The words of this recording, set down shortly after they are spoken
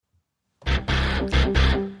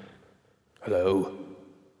Hello?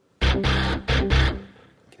 Can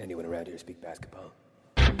anyone around here speak basketball?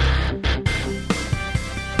 There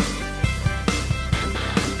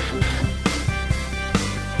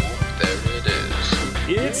it is.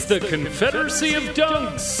 It's the Confederacy of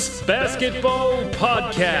Dunks Basketball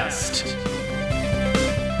Podcast.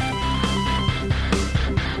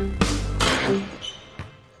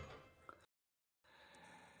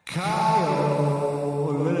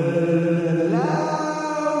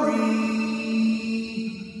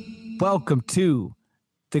 Welcome to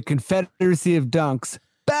the Confederacy of Dunks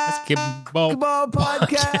Basketball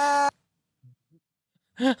Podcast.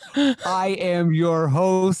 I am your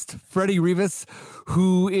host, Freddie Rivas,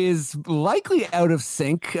 who is likely out of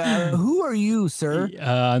sync. Who are you, sir?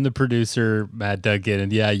 I'm the producer, Matt Duggan,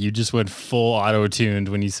 and yeah, you just went full auto-tuned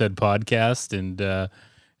when you said podcast, and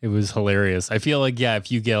it was hilarious. I feel like, yeah,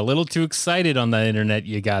 if you get a little too excited on the internet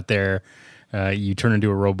you got there, you turn into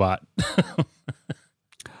a robot.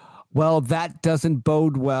 Well, that doesn't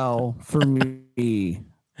bode well for me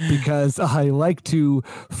because I like to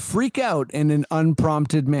freak out in an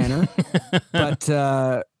unprompted manner. But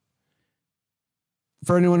for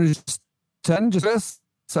anyone who's just us,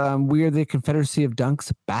 we are the Confederacy of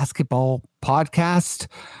Dunks Basketball Podcast.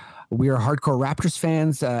 We are hardcore Raptors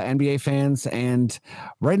fans, NBA fans, and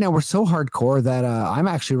right now we're so hardcore that I'm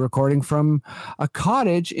actually recording from a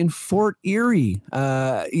cottage in Fort Erie.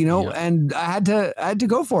 And I had to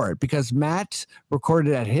go for it because Matt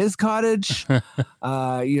recorded at his cottage,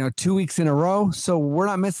 2 weeks in a row. So we're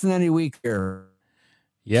not missing any week here.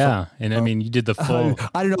 Yeah, and I mean, you did the full.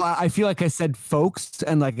 I don't know. I feel like I said folks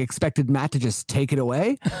and like expected Matt to just take it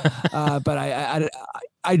away, but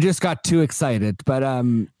I just got too excited. But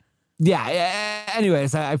yeah.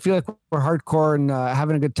 Anyways, I feel like we're hardcore and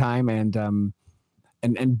having a good time, and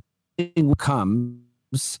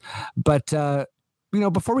comes. But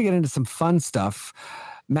before we get into some fun stuff,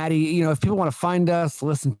 Maddie, if people want to find us,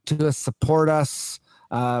 listen to us, support us,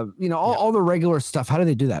 all the regular stuff, how do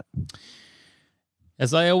they do that?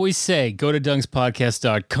 As I always say, go to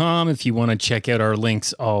dunkspodcast.com if you want to check out our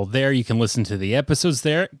links all there. You can listen to the episodes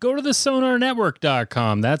there. Go to the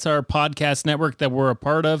sonarnetwork.com. That's our podcast network that we're a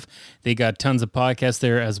part of. They got tons of podcasts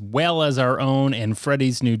there as well as our own and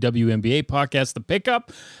Freddie's new WNBA podcast, The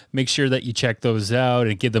Pickup. Make sure that you check those out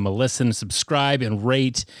and give them a listen, subscribe, and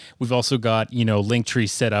rate. We've also got, Linktree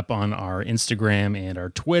set up on our Instagram and our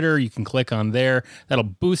Twitter. You can click on there. That'll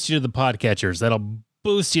boost you to the podcatchers. That'll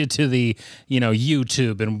boost you to the,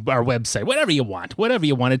 YouTube and our website, whatever you want.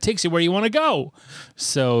 It takes you where you want to go.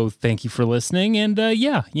 So thank you for listening. And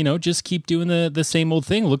just keep doing the same old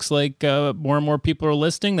thing. Looks like more and more people are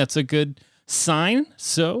listening. That's a good sign.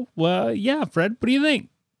 So, Fred, what do you think?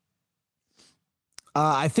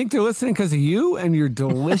 I think they're listening because of you and your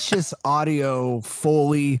delicious audio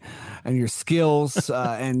Foley and your skills.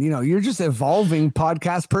 And, you're just evolving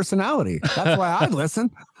podcast personality. That's why I listen.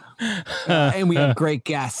 And we have great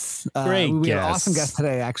guests. We have an awesome guest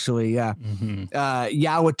today, actually. Yeah. Mm-hmm.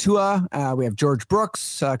 Yawa Tua. We have George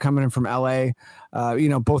Brooks coming in from LA.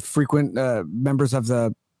 Both frequent members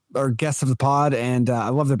of or guests of the pod, and I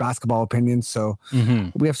love their basketball opinions. So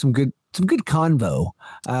we have some good convo.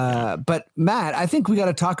 But Matt, I think we got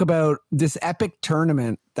to talk about this epic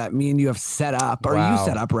tournament that me and you have set up, or you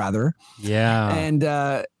set up rather. Yeah. And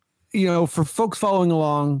for folks following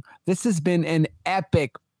along, this has been an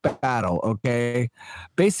epic battle. Okay.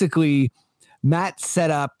 Basically, Matt set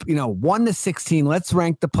up, 1 to 16. Let's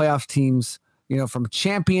rank the playoff teams, from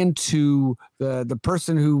champion to the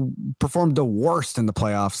person who performed the worst in the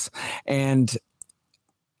playoffs. And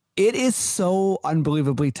it is so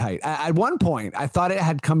unbelievably tight. At one point, I thought it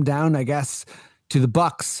had come down, I guess, to the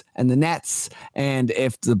Bucks and the Nets. And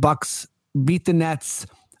if the Bucks beat the Nets,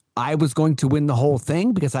 I was going to win the whole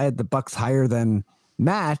thing because I had the Bucks higher than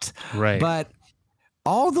Matt. Right. But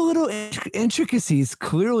all the little intricacies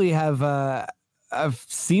clearly have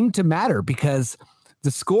seemed to matter, because the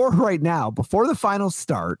score right now before the finals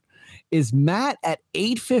start is Matt at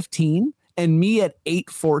 8-15 and me at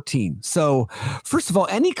 8-14. So first of all,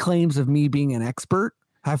 any claims of me being an expert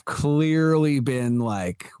have clearly been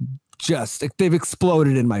they've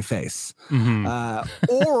exploded in my face. Mm-hmm.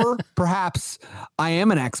 Or perhaps I am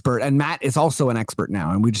an expert and Matt is also an expert now,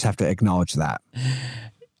 and we just have to acknowledge that.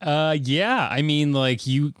 Yeah, I mean,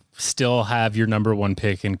 you still have your number one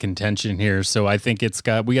pick in contention here, so I think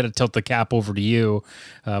we got to tilt the cap over to you.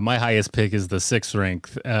 My highest pick is the 6th rank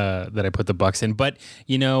that I put the Bucks in, but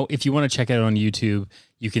if you want to check it out on YouTube,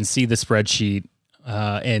 you can see the spreadsheet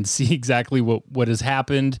and see exactly what has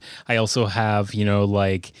happened. I also have,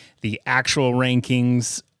 like the actual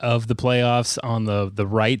rankings of the playoffs on the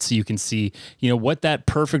right, so you can see, what that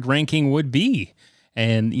perfect ranking would be.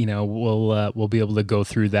 And, we'll be able to go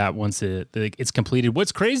through that once it's completed.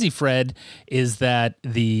 What's crazy, Fred, is that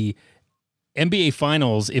the NBA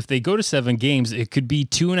Finals, if they go to 7 games, it could be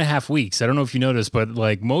 2.5 weeks. I don't know if you noticed, but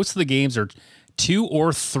like most of the games are 2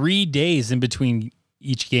 or 3 days in between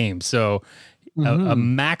each game. So a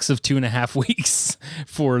max of 2.5 weeks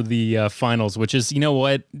for the finals, which is,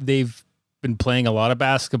 what, they've been playing a lot of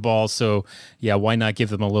basketball. So yeah, why not give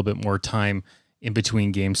them a little bit more time in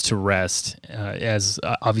between games to rest, as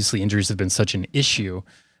obviously injuries have been such an issue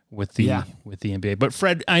with the NBA. But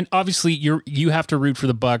Fred, obviously you have to root for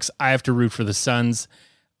the Bucks. I have to root for the Suns.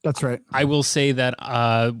 That's right. I will say that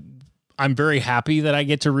I'm very happy that I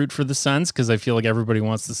get to root for the Suns because I feel like everybody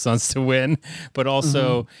wants the Suns to win. But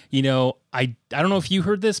also, I don't know if you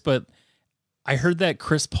heard this, but I heard that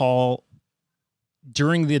Chris Paul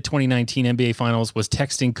during the 2019 NBA Finals was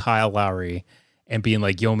texting Kyle Lowry and being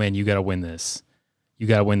like, "Yo, man, you got to win this. You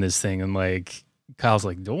got to win this thing." And like, Kyle's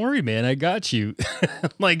like, "Don't worry, man, I got you."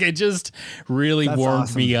 Like, it just really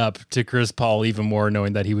warmed me up to Chris Paul even more,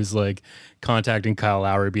 knowing that he was like contacting Kyle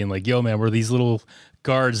Lowry, being like, "Yo, man, we're these little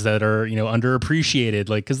guards that are, underappreciated,"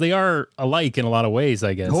 like, because they are alike in a lot of ways,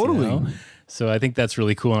 I guess. Totally. So I think that's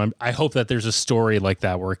really cool. And I hope that there's a story like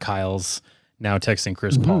that where Kyle's now texting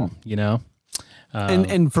Chris Paul,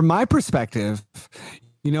 and from my perspective,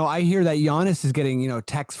 I hear that Giannis is getting,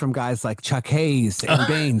 texts from guys like Chuck Hayes and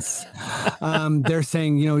Baines. They're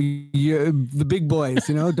saying, you the big boys,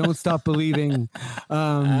 don't stop believing.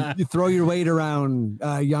 You throw your weight around,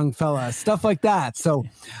 young fella, stuff like that. So,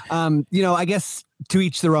 I guess to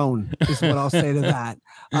each their own is what I'll say to that.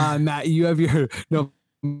 Matt, you have your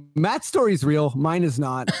Matt's story is real. Mine is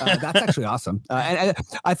not. That's actually awesome. And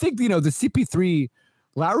I think, the CP3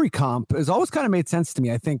 Lowry comp has always kind of made sense to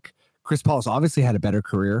me. I think Chris Paul's obviously had a better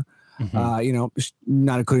career,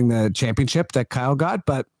 not including the championship that Kyle got,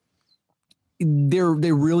 but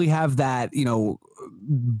they really have that,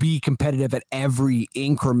 be competitive at every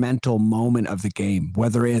incremental moment of the game,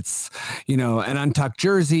 whether it's, an untucked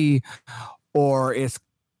jersey or it's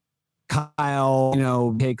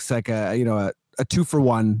Kyle, takes like a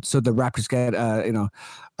 2-for-1. So the Raptors get,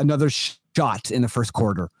 another shot in the first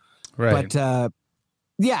quarter. Right. But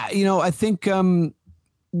I think,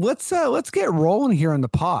 let's get rolling here on the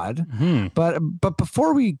pod. But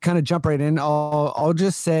before we kind of jump right in, I'll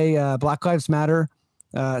just say Black Lives Matter,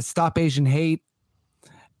 stop Asian hate,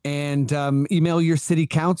 and email your city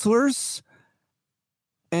councilors.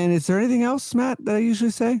 And is there anything else, Matt, that I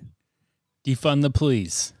usually say? Defund the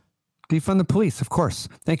police. Defund the police, of course.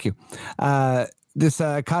 Thank you. This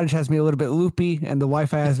cottage has me a little bit loopy, and the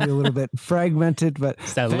Wi-Fi has me a little bit fragmented. But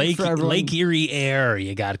it's that Lake Erie air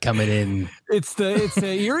you got coming in. It's the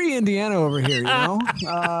Erie, Indiana over here.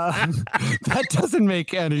 That doesn't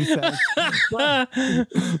make any sense. But,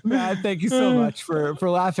 Matt, thank you so much for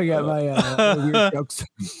laughing at my weird jokes.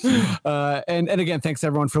 And again, thanks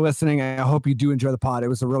everyone for listening. I hope you do enjoy the pod. It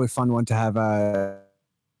was a really fun one to have.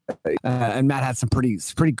 And Matt had some pretty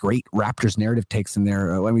great Raptors narrative takes in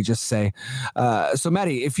there. Let me just say, so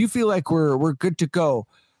Matty, if you feel like we're good to go,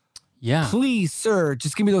 please, sir,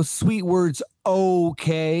 just give me those sweet words.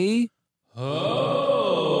 Okay.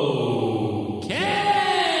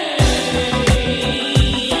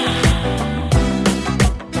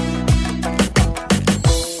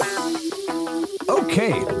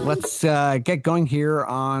 Okay, let's get going here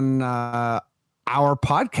on our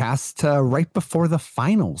podcast right before the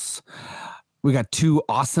finals. We got 2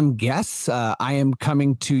 awesome guests. I am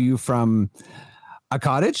coming to you from a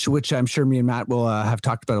cottage, which I'm sure me and Matt will have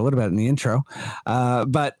talked about a little bit in the intro.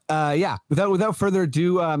 But without further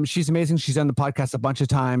ado, she's amazing. She's done the podcast a bunch of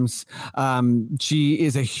times. She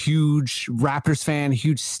is a huge Raptors fan,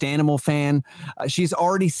 huge Stanimal fan. She's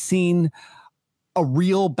already seen a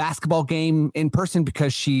real basketball game in person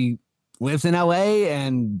because she lives in LA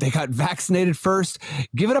and they got vaccinated first.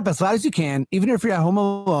 Give it up as loud as you can, even if you're at home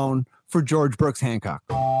alone, for George Brooks Hancock.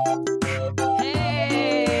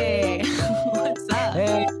 Hey, what's up?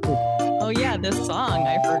 Hey. Oh yeah, this song,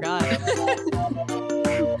 I forgot.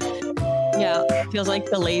 Yeah, feels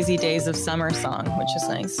like the lazy days of summer song, which is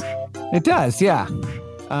nice. It does, yeah.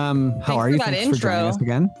 How are you? Thanks for joining us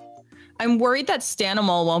again. I'm worried that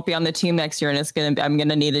Stanimal won't be on the team next year, and I'm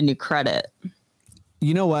gonna need a new credit.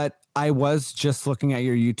 You know what? I was just looking at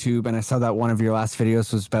your YouTube and I saw that one of your last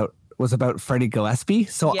videos was about Freddie Gillespie.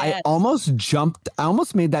 So yes. I almost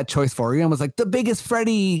made that choice for you. I was like the biggest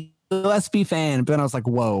Freddie Gillespie fan, but then I was like,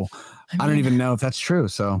 whoa, I don't even know if that's true.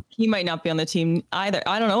 So he might not be on the team either.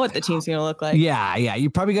 I don't know what the team's going to look like. yeah. You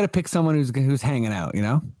probably got to pick someone who's hanging out, you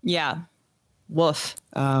know? Yeah. Woof.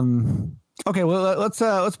 Okay, well,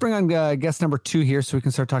 let's bring on guest number 2 here so we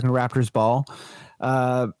can start talking Raptors ball.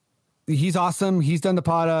 He's awesome. He's done the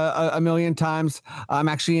pod a million times. I'm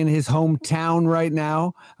actually in his hometown right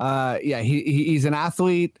now. He's an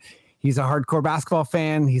athlete. He's a hardcore basketball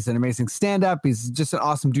fan. He's an amazing stand-up. He's just an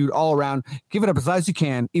awesome dude all around. Give it up as loud as you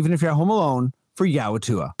can, even if you're at home alone, for Yao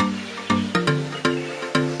Atua. The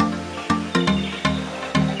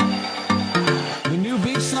new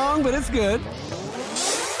beach song, but it's good.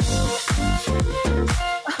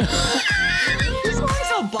 This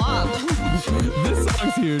song's a bop. This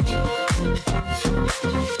song's huge.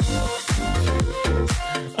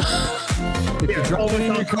 If you're driving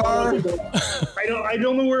in your car, I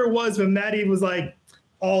don't know where it was, but Maddie was like,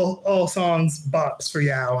 all songs bops for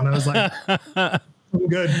Yao, and I was like, I'm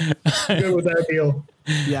good with that deal.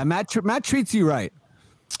 yeah, Matt treats you right.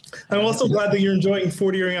 I'm also glad that you're enjoying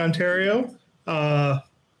 40 Ontario.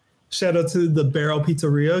 Shout out to the Barrel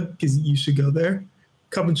Pizzeria, because you should go there.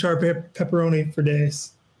 Cup and char pepperoni for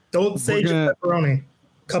days. Don't say just pepperoni.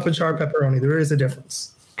 Cup and char pepperoni. There is a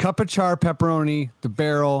difference. Cup of char pepperoni, the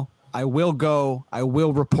Barrel. I will go. I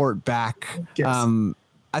will report back. Yes.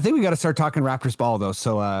 I think we got to start talking Raptors ball though.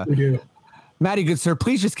 So, We do. Maddie, good sir,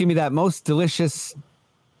 please just give me that most delicious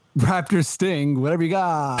Raptors sting, whatever you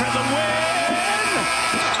got.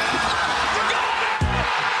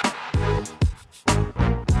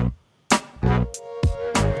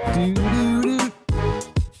 Do-do-do.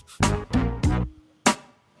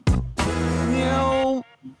 Meow.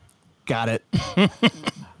 Got it.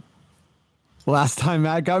 Last time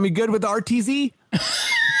Matt got me good with the RTZ.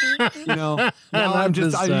 Now I'm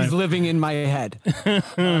just living in my head.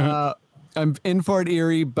 I'm in Fort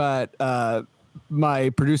Erie, but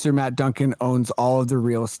my producer Matt Duncan owns all of the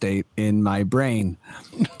real estate in my brain.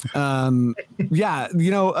 I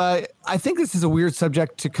think this is a weird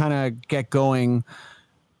subject to kind of get going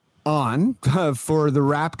on for the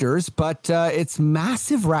Raptors, but it's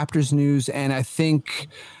massive Raptors news, and I think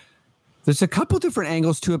there's a couple different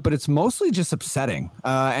angles to it, but it's mostly just upsetting.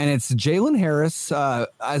 And it's Jalen Harris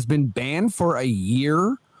has been banned for a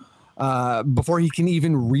year before he can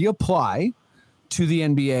even reapply to the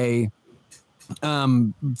NBA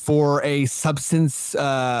for a substance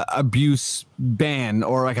abuse ban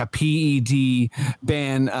or like a PED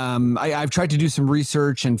ban. I've tried to do some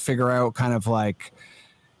research and figure out kind of like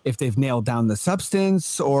if they've nailed down the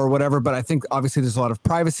substance or whatever, but I think obviously there's a lot of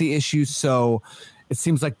privacy issues. So it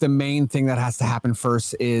seems like the main thing that has to happen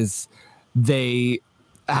first is they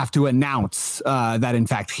have to announce that, in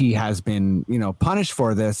fact, he has been, punished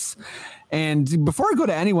for this. And before I go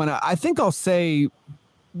to anyone, I think I'll say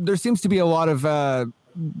there seems to be a lot of,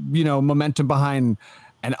 momentum behind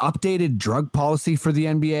an updated drug policy for the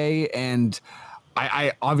NBA. And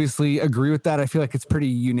I obviously agree with that. I feel like it's pretty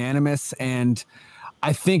unanimous. And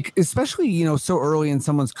I think especially, so early in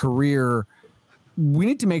someone's career, we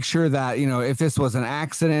need to make sure that, if this was an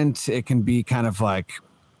accident, it can be kind of like,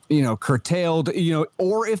 curtailed,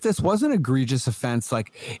 or if this was an egregious offense,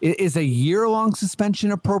 like is a year-long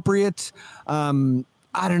suspension appropriate?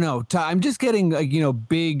 I don't know. I'm just getting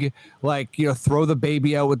big, throw the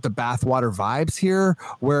baby out with the bathwater vibes here,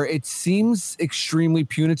 where it seems extremely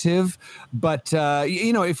punitive. But,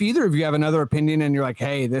 if either of you have another opinion and you're like,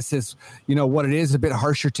 hey, this is, what it is, a bit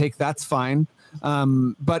harsher take, that's fine.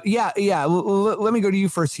 But let me go to you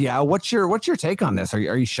first. Yeah. What's your take on this?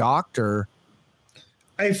 Are you shocked or?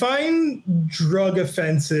 I find drug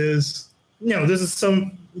offenses, this is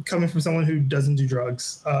coming from someone who doesn't do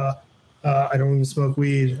drugs. I don't even smoke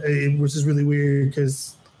weed, which is really weird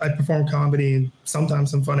because I perform comedy and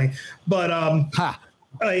sometimes I'm funny, but,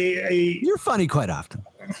 you're funny quite often.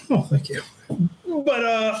 Oh, thank you. But,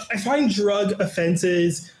 I find drug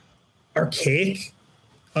offenses archaic.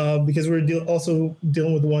 Because we're also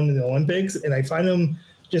dealing with one in the Olympics, and I find them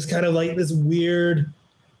just kind of like this weird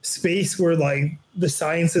space where like the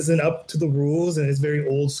science isn't up to the rules and it's very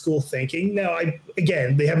old school thinking. Now,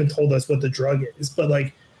 they haven't told us what the drug is, but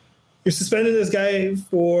like you're suspending this guy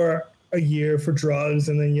for a year for drugs,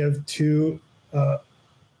 and then you have two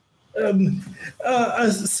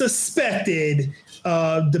suspected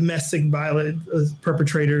domestic violence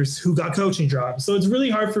perpetrators who got coaching jobs. So it's really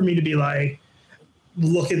hard for me to be like,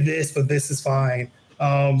 look at this, but this is fine.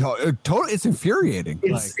 It's infuriating. To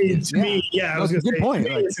me, I was going to say, point.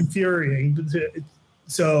 It's infuriating.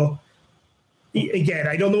 So again,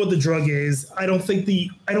 I don't know what the drug is. I don't think the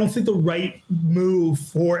right move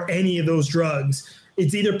for any of those drugs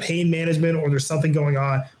it's either pain management or there's something going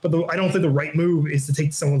on. But I don't think the right move is to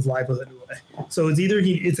take someone's livelihood away. So it's either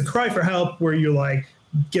it's a cry for help where you're like,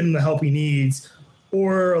 get him the help he needs,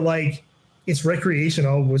 or like it's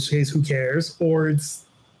recreational, in which case who cares, or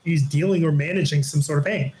he's dealing or managing some sort of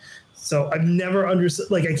pain. So I've never understood,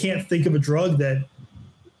 like I can't think of a drug that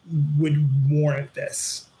would warrant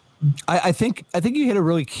this. I think you hit a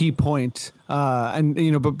really key point.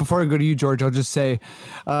 And but before I go to you, George, I'll just say,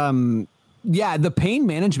 the pain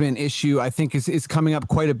management issue I think is coming up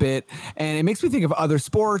quite a bit, and it makes me think of other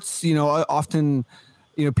sports. Often,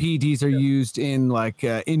 PEDs are used in like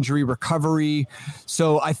injury recovery.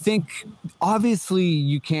 So I think obviously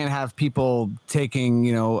you can't have people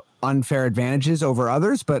taking unfair advantages over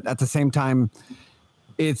others, but at the same time,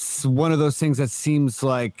 it's one of those things that seems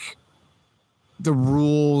like the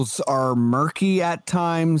rules are murky at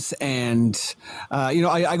times. And,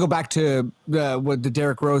 I go back to the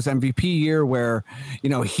Derrick Rose MVP year where,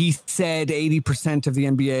 he said 80% of the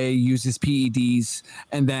NBA uses PEDs.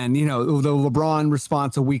 And then, the LeBron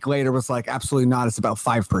response a week later was like, absolutely not. It's about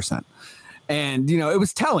 5%. And, it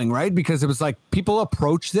was telling, right? Because it was like people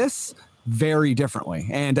approach this very differently.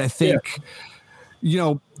 And I think,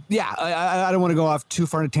 I don't want to go off too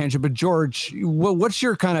far on a tangent, but George, what's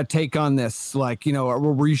your kind of take on this? Like,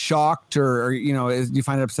 were you shocked or do you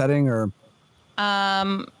find it upsetting or?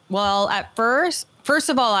 Well, at first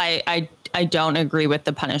of all, I don't agree with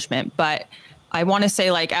the punishment, but I want to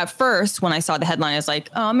say like at first when I saw the headline, I was like,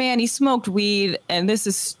 oh man, he smoked weed and this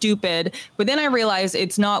is stupid. But then I realized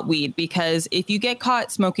it's not weed, because if you get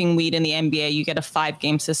caught smoking weed in the NBA, you get a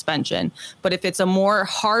 5-game suspension. But if it's a more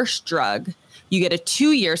harsh drug, you get a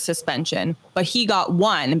 2-year suspension, but he got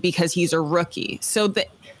 1 because he's a rookie. So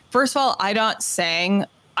first of all, I don't think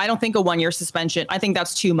a 1-year suspension, I think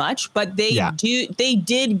that's too much, but they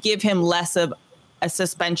did give him less of a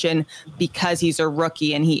suspension because he's a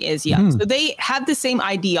rookie and he is young. So they have the same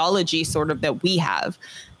ideology sort of that we have,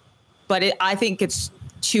 but I think it's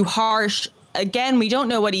too harsh. Again, we don't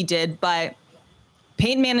know what he did, but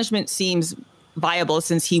pain management seems viable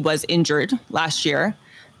since he was injured last year.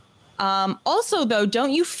 Also, though,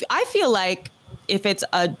 I feel like if it's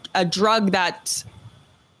a drug that's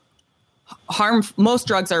most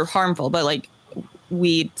drugs are harmful, but like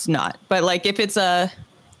weed's not. But like if it's a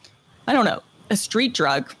street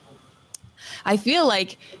drug, I feel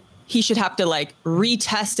like he should have to like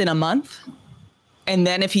retest in a month. And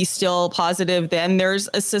then if he's still positive, then there's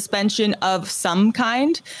a suspension of some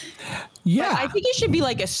kind. Yeah, but I think it should be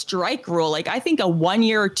like a strike rule. Like I think a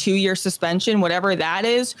 1-year or 2-year suspension, whatever that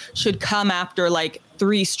is, should come after like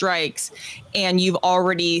 3 strikes and you've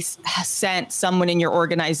already sent someone in your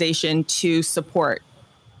organization to support.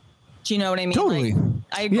 Do you know what I mean? Totally. Like,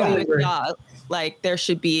 I agree with y'all. Like these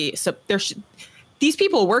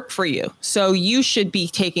people work for you, so you should be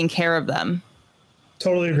taking care of them.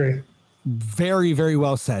 Totally agree. Very, very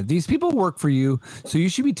well said. These people work for you, so you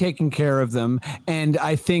should be taking care of them. And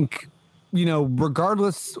I think,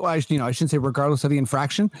 regardless, I shouldn't say regardless of the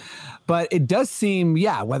infraction, but it does seem,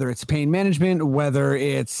 whether it's pain management, whether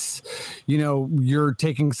it's, you're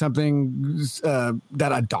taking something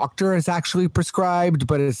that a doctor has actually prescribed,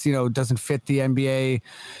 but it's, doesn't fit the NBA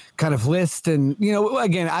kind of list. And,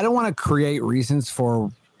 again, I don't want to create reasons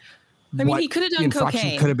for he could have done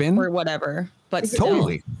cocaine could have been or whatever, but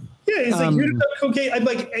totally. Yeah, it's like you're okay.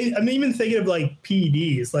 I'm even thinking of like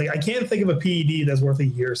PEDs. Like I can't think of a PED that's worth a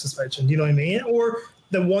year suspension. Do you know what I mean? Or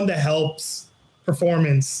the one that helps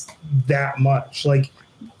performance that much. Like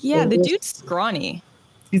the dude's scrawny.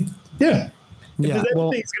 Yeah.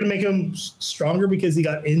 Well, it's gonna make him stronger because he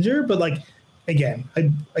got injured. But like again,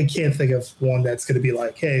 I can't think of one that's gonna be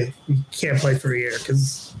like, hey, we can't play for a year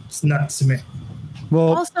because it's nuts to me.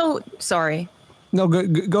 Well, also, sorry. No,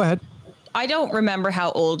 go ahead. I don't remember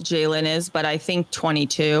how old Jalen is, but I think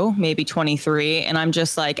 22, maybe 23. And I'm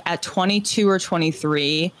just like, at 22 or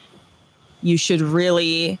 23, you should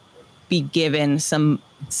really be given some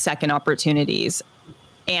second opportunities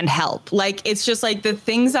and help. Like, it's just like the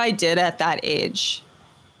things I did at that age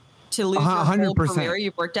to lose your whole career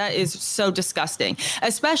you've worked at is so disgusting,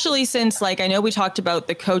 especially since, like, I know we talked about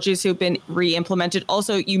the coaches who've been re-implemented.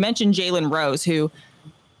 Also, you mentioned Jalen Rose, who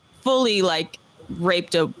fully, like,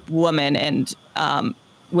 raped a woman and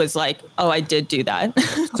was like, oh, I did do that.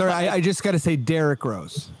 Sorry, I just got to say Derrick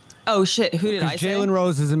Rose. Oh, shit. Who did I say? Jalen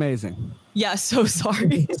Rose is amazing. Yeah, so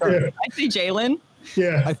sorry. Sorry. I say Jalen.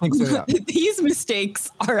 Yeah, I think so. Yeah. These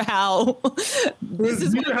mistakes are how. This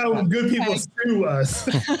is how good people sue us.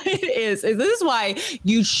 It is. This is why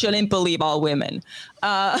you shouldn't believe all women.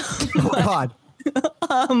 Oh God.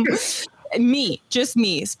 Just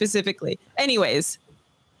me specifically. Anyways,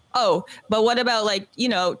 Oh, but what about like,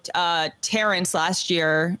 Terrence last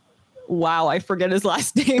year? Wow, I forget his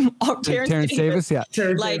last name. Oh, Terrence Davis, yeah.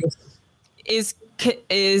 Like is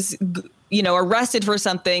arrested for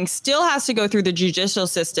something, still has to go through the judicial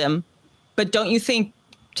system. But don't you think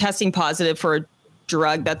testing positive for a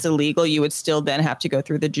drug that's illegal, you would still then have to go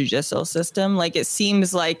through the judicial system? Like, it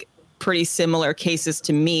seems like pretty similar cases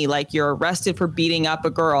to me. Like, you're arrested for beating up a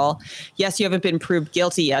girl. Yes, you haven't been proved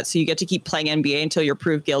guilty yet, so you get to keep playing NBA until you're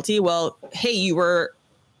proved guilty. Well, hey, you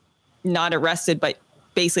not arrested, but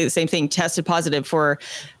basically the same thing, tested positive for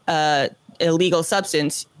illegal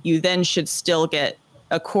substance, you then should still get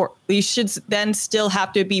a court. You should then still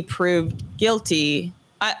have to be proved guilty.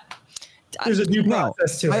 There's a due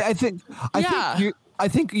process to it. I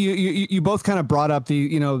think you both kind of brought up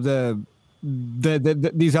the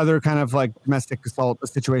these other kind of like domestic assault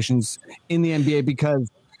situations in the NBA, because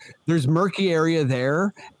there's murky area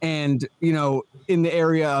there, and in the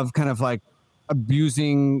area of kind of like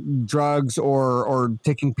abusing drugs or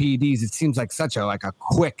taking PEDs, it seems like such a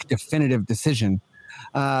quick definitive decision.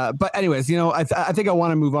 But anyways, I think I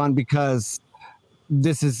want to move on because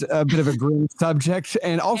this is a bit of a grim subject,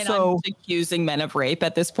 and also I'm accusing men of rape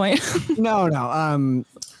at this point. No.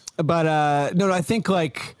 I think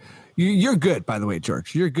like you're good, by the way,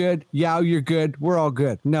 George. You're good. Yeah, you're good. We're all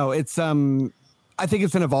good. No, it's I think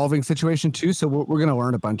it's an evolving situation too. So we're going to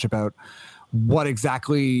learn a bunch about what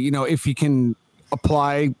exactly, if you can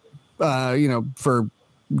apply, for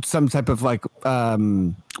some type of like,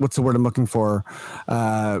 what's the word I'm looking for?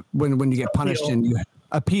 When you get punished and you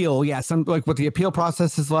appeal. Yeah. Some like what the appeal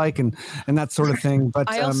process is like and that sort of thing.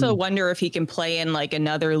 But I also wonder if he can play in like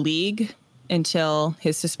another league until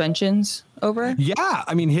his suspension's over. Yeah.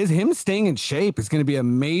 I mean, him staying in shape is going to be a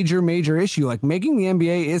major issue. Like, making the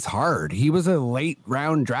NBA is hard. He was a late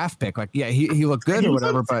round draft pick. Like, yeah, he looked good or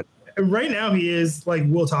whatever, but right now he is, like,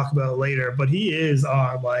 we'll talk about it later, but he is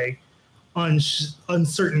on like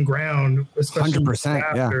uncertain ground, especially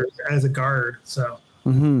 100%, as a guard. So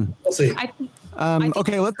we'll see.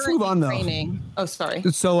 Okay, let's move on though. Oh, sorry.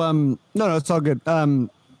 So no, it's all good.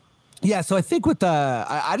 Yeah, so I think with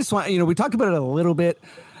I just want, we talked about it a little bit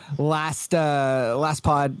last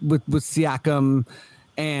pod with Siakam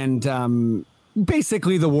and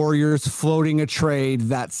basically the Warriors floating a trade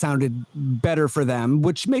that sounded better for them,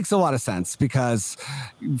 which makes a lot of sense because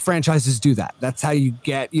franchises do that. That's how you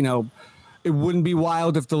get, it wouldn't be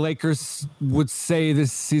wild if the Lakers would say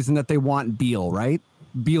this season that they want Beal, right?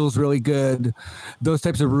 Beal's really good. Those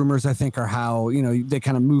types of rumors, I think, are how, they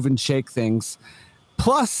kind of move and shake things.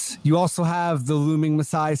 Plus, you also have the looming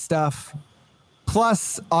Masai stuff.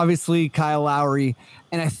 Plus, obviously, Kyle Lowry.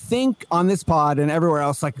 And I think on this pod and everywhere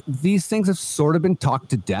else, like, these things have sort of been talked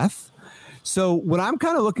to death. So what I'm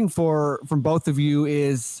kind of looking for from both of you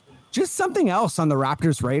is just something else on the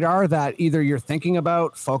Raptors' radar that either you're thinking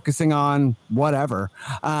about, focusing on, whatever.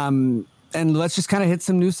 And let's just kind of hit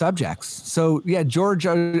some new subjects. So, yeah, George,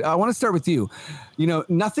 I want to start with you.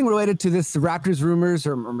 Nothing related to this Raptors rumors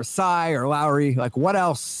or Masai or Lowry. Like, what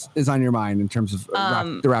else is on your mind in terms of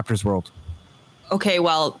the Raptors world? Okay,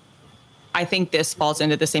 well, I think this falls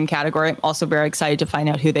into the same category. I'm also very excited to find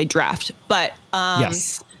out who they draft. But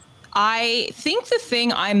yes, I think the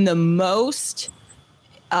thing I'm the most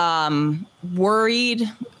worried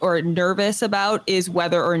or nervous about is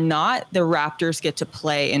whether or not the Raptors get to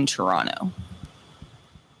play in Toronto.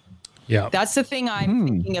 Yeah, that's the thing I'm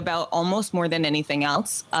thinking about almost more than anything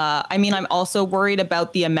else. I mean, I'm also worried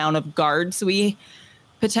about the amount of guards we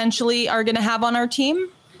potentially are going to have on our team,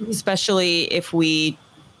 especially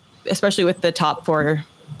with the top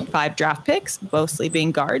 4-5 draft picks, mostly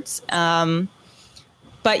being guards.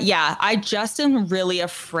 But yeah, I just am really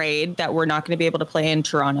afraid that we're not going to be able to play in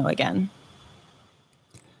Toronto again.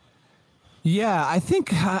 Yeah, I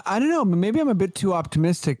think, I don't know, maybe I'm a bit too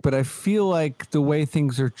optimistic, but I feel like the way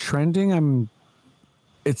things are trending,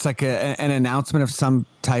 it's like an announcement of some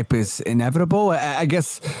type is inevitable. I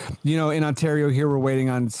guess, in Ontario here, we're waiting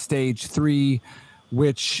on stage 3,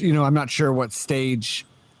 which, I'm not sure what stage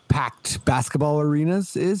packed basketball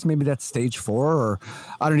arenas is. Maybe that's stage 4, or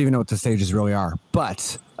I don't even know what the stages really are,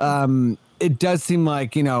 but it does seem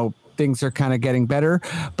like, things are kind of getting better,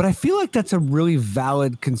 but I feel like that's a really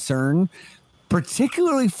valid concern,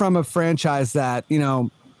 particularly from a franchise that,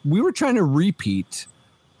 we were trying to repeat,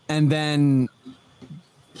 and then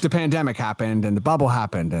the pandemic happened and the bubble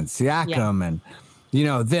happened and Siakam and,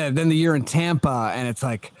 then the year in Tampa, and it's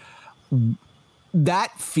like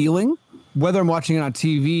that feeling, whether I'm watching it on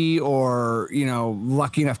TV or,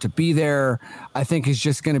 lucky enough to be there, I think is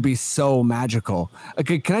just going to be so magical.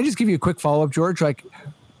 Okay, can I just give you a quick follow-up, George? Like,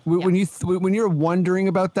 when you're wondering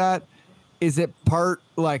about that, is it part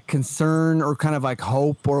like concern or kind of like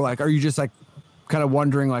hope, or like are you just like kind of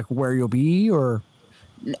wondering like where you'll be? Or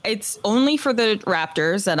It's only for the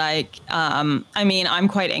Raptors that I mean, I'm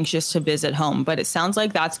quite anxious to visit home, but it sounds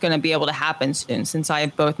like that's going to be able to happen soon since I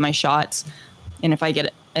have both my shots. And if I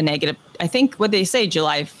get a negative, I think what they say,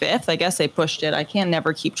 July 5th, I guess they pushed it. I can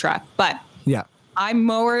never keep track, but yeah,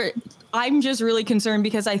 I'm just really concerned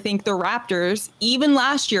because I think the Raptors, even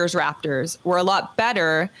last year's Raptors, were a lot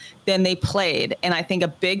better than they played. And I think a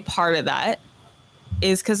big part of that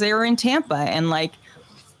is because they were in Tampa, and like,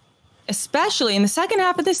 especially in the second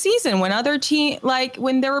half of the season when other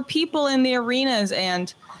when there were people in the arenas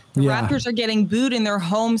and the Raptors are getting booed in their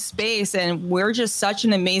home space, and we're just such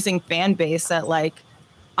an amazing fan base that like,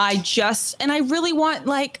 I really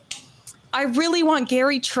want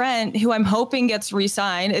Gary Trent, who I'm hoping gets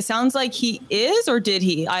re-signed. It sounds like he is, or did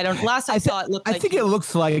he? I don't. Last I saw, it looked like. I think it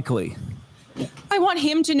looks likely. I want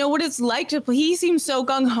him to know what it's like to play. He seems so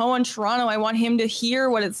gung-ho in Toronto. I want him to hear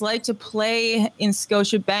what it's like to play in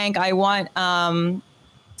Scotiabank. I want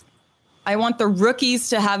the rookies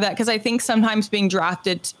to have that, because I think sometimes being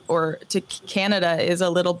drafted or to Canada is a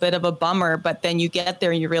little bit of a bummer, but then you get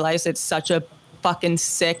there and you realize it's such a fucking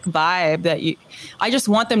sick vibe that I just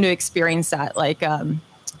want them to experience that. Like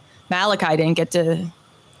Malachi didn't get to.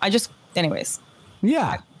 Anyways.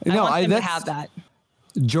 Yeah, I want them to have that.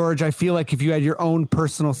 George, I feel like if you had your own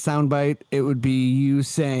personal soundbite, it would be you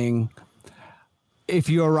saying, if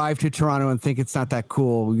you arrive to Toronto and think it's not that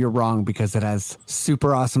cool, you're wrong, because it has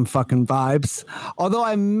super awesome fucking vibes. Although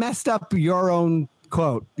I messed up your own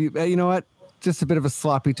quote. You know what? Just a bit of a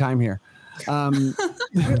sloppy time here. Cottage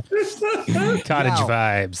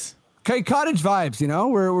vibes. Okay, cottage vibes. You know,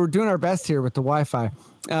 we're doing our best here with the Wi-Fi.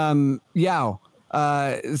 Yao.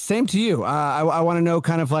 Same to you. I want to know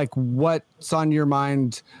kind of like what's on your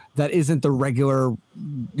mind that isn't the regular,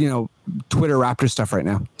 Twitter Raptor stuff right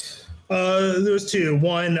now. There's two.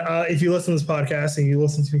 One, if you listen to this podcast and you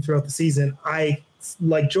listen to me throughout the season,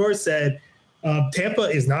 like George said, Tampa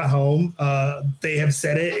is not home. They have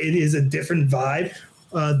said it. It is a different vibe.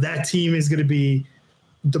 That team is going to be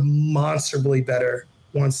demonstrably better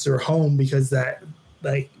once they're home, because that,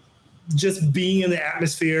 like, just being in the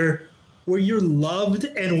atmosphere where you're loved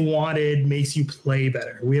and wanted makes you play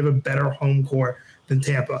better. We have a better home court than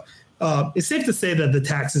Tampa. It's safe to say that the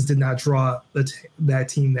taxes did not draw that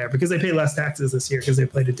team there, because they pay less taxes this year because they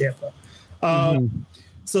played in Tampa.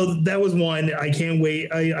 So that was one. I can't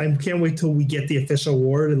wait. I can't wait till we get the official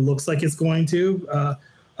award. It looks like it's going to.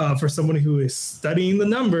 For someone who is studying the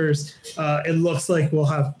numbers, it looks like we'll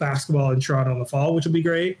have basketball in Toronto in the fall, which will be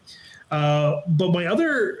great. But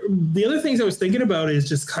the other things I was thinking about is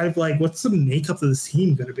just kind of like, what's the makeup of this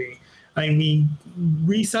team going to be? I mean,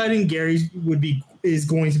 re-signing Gary is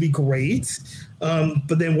going to be great.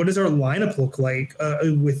 But then what does our lineup look like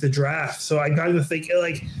with the draft? So I kind of think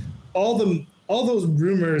like all those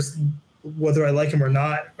rumors, whether I like them or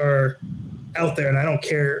not, are out there, and I don't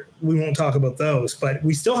care. We won't talk about those, but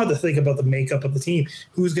we still have to think about the makeup of the team.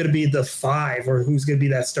 Who's going to be the five, or who's going to be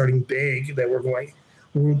that starting big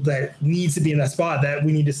that needs to be in that spot, that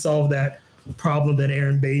we need to solve that problem that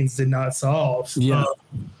Aaron Baines did not solve. Yeah.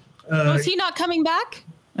 Was he not coming back?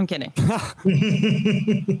 I'm kidding.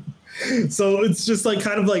 So it's just like,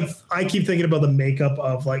 kind of like, I keep thinking about the makeup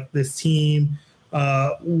of like this team.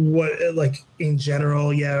 What, like, in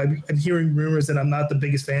general, yeah, I'm hearing rumors that I'm not the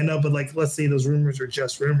biggest fan of, but like, let's say those rumors are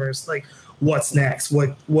just rumors. Like, what's next?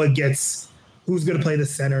 Who's going to play the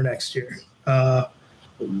center next year? I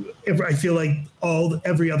feel like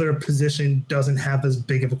every other position doesn't have as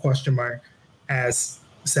big of a question mark as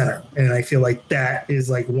center, and I feel like that is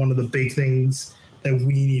like one of the big things that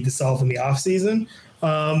we need to solve in the off season.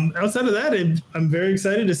 Outside of that, I'm very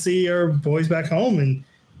excited to see our boys back home and,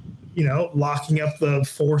 locking up the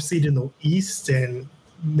 4 seed in the East and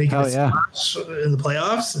making a splash in the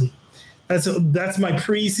playoffs. And that's my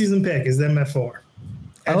preseason pick, is them at 4.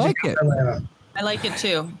 I like it. I like it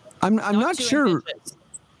too. I'm not sure. Ambitious.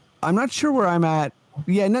 I'm not sure where I'm at.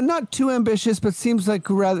 Yeah, not too ambitious, but seems like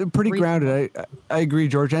rather pretty grounded. I agree,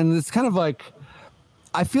 George. And it's kind of like,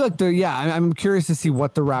 I feel like I'm curious to see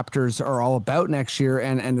what the Raptors are all about next year,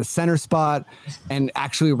 and the center spot, and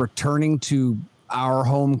actually returning to our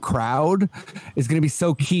home crowd is going to be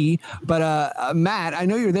so key. But Matt, I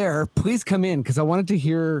know you're there. Please come in, because I wanted to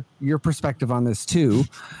hear your perspective on this too.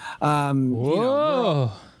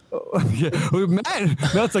 Whoa.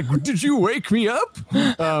 Matt's like, did you wake me up?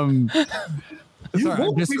 You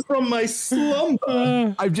woke me from my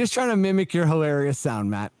slumber. I'm just trying to mimic your hilarious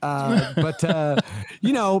sound, Matt. But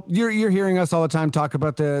you're hearing us all the time talk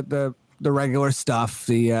about the the regular stuff,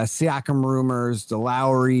 the Siakam rumors, the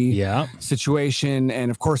Lowry situation, and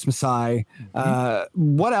of course Masai.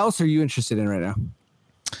 What else are you interested in right now?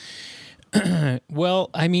 Well,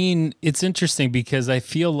 I mean, it's interesting because I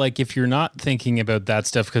feel like if you're not thinking about that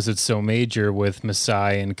stuff because it's so major with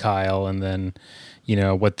Masai and Kyle, and then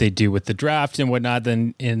what they do with the draft and whatnot,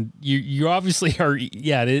 then you obviously are.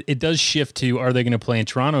 Yeah, it does shift to, are they going to play in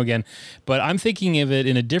Toronto again? But I'm thinking of it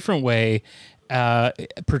in a different way,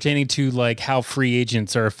 pertaining to like how free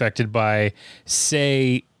agents are affected by,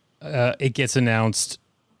 say, it gets announced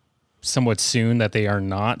somewhat soon that they are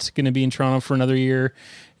not going to be in Toronto for another year.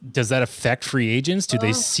 Does that affect free agents? Do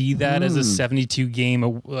they see that as a 72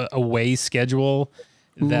 game away schedule?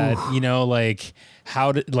 That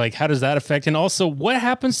how does that affect? And also, what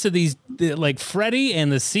happens to these like Freddie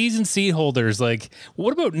and the season seat holders? Like,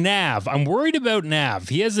 what about Nav? I'm worried about Nav.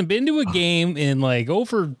 He hasn't been to a game in like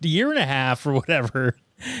over a year and a half or whatever.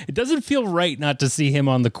 It doesn't feel right not to see him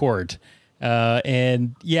on the court.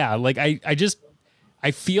 And yeah, like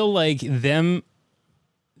I feel like them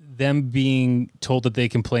being told that they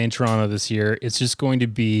can play in Toronto this year, it's just going to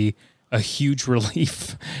be a huge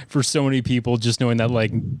relief for so many people, just knowing that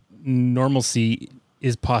like normalcy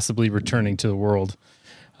is possibly returning to the world.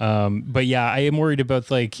 But yeah, I am worried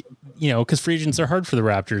about like, because free agents are hard for the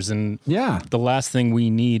Raptors, and the last thing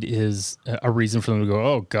we need is a reason for them to go,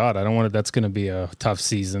 oh God, I don't want it. That's going to be a tough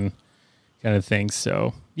season kind of thing.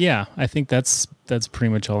 So yeah, I think that's pretty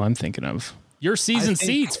much all I'm thinking of. Your season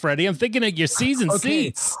seats, Freddie. I'm thinking of your season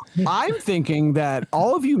seats. I'm thinking that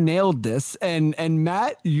all of you nailed this, and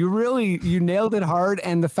Matt, you nailed it hard.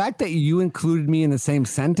 And the fact that you included me in the same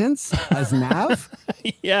sentence as Nav,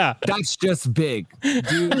 that's just big,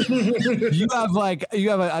 dude. You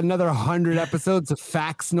have another 100 episodes of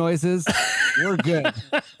fax noises. We're good.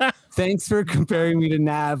 Thanks for comparing me to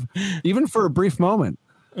Nav, even for a brief moment.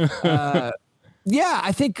 Yeah,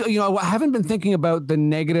 I think, I haven't been thinking about the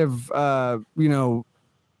negative, I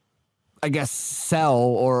guess, sell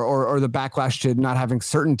or the backlash to not having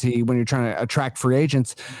certainty when you're trying to attract free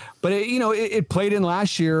agents. But, it played in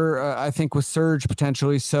last year, I think, with Serge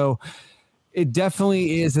potentially. So it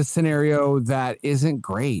definitely is a scenario that isn't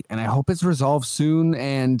great. And I hope it's resolved soon.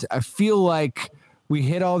 And I feel like we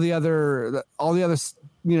hit all the other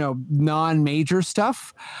non-major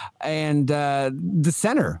stuff, and the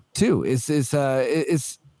center too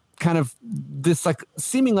is kind of this like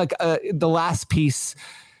seeming like the last piece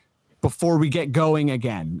before we get going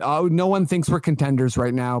again. No one thinks we're contenders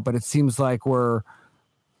right now, but it seems like we're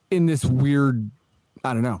in this weird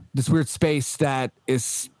space that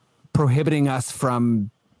is prohibiting us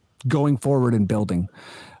from going forward and building.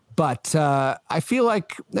 But I feel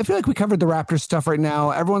like we covered the Raptors stuff right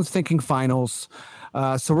now. Everyone's thinking finals.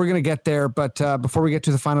 So we're going to get there. But before we get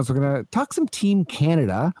to the finals, we're going to talk some Team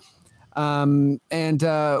Canada. And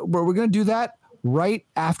we're going to do that right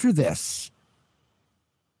after this.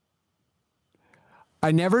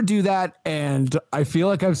 I never do that, and I feel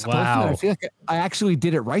like I'm supposed to. I feel like I actually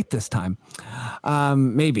did it right this time.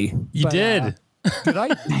 Maybe. You did. Did I?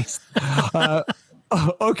 Nice.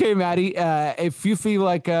 Okay, Maddie, if you feel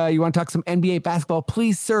like you want to talk some NBA basketball,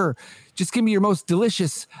 please, sir, just give me your most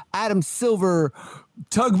delicious Adam Silver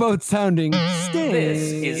tugboat sounding sting. This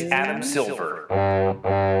is Adam Silver.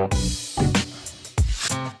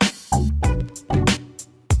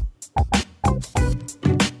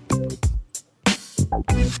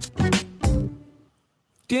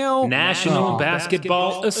 National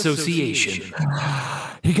Basketball Association.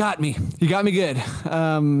 You got me good.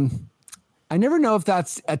 I never know if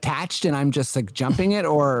that's attached and I'm just like jumping it,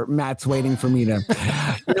 or Matt's waiting for me to,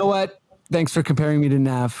 you know what? Thanks for comparing me to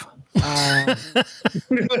Nav.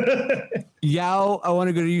 Yao, I want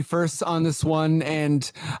to go to you first on this one.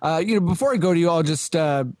 And, before I go to you, I'll just,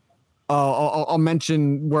 I'll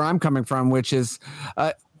mention where I'm coming from, which is,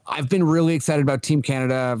 I've been really excited about Team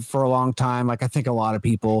Canada for a long time. Like I think a lot of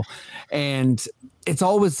people, and it's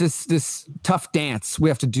always this tough dance we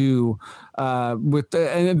have to do with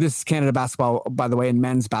and this is Canada basketball, by the way, and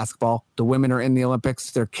men's basketball. The women are in the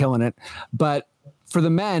Olympics. They're killing it. But for the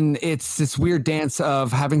men, it's this weird dance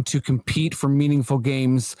of having to compete for meaningful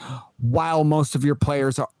games while most of your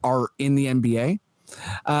players are in the NBA.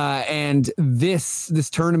 And this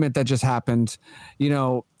tournament that just happened,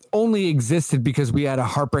 only existed because we had a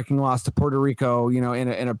heartbreaking loss to Puerto Rico,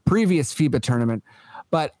 in a previous FIBA tournament.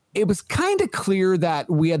 But it was kind of clear that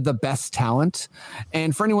we had the best talent.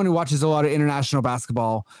 And for anyone who watches a lot of international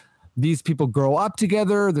basketball, these people grow up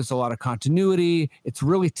together. There's a lot of continuity. It's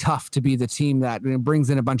really tough to be the team that brings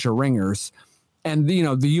in a bunch of ringers. And,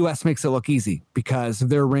 the U.S. makes it look easy because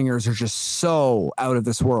their ringers are just so out of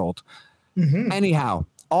this world. Mm-hmm. Anyhow,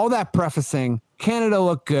 all that prefacing, Canada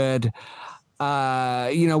looked good. We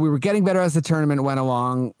were getting better as the tournament went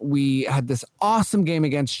along. We had this awesome game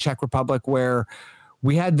against Czech Republic where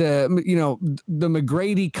we had the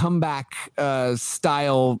McGrady comeback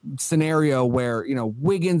style scenario where,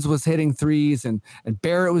 Wiggins was hitting threes and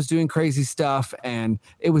Barrett was doing crazy stuff. And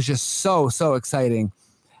it was just so exciting.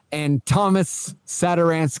 And Thomas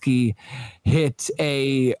Satoransky hit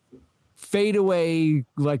a fadeaway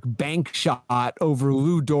bank shot over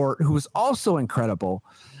Lou Dort, who was also incredible.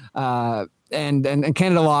 And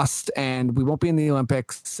Canada lost, and we won't be in the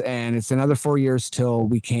Olympics, and it's another 4 years till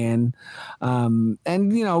we can. Kind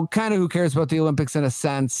of who cares about the Olympics in a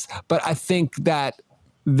sense, but I think that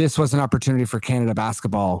this was an opportunity for Canada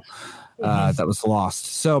basketball that was lost.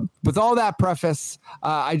 So with all that preface,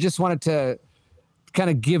 I just wanted to kind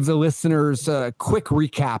of give the listeners a quick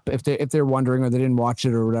recap if they're wondering or they didn't watch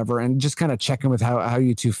it or whatever, and just kind of check in with how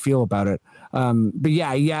you two feel about it. But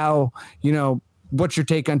yeah, Yao, what's your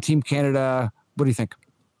take on Team Canada? What do you think?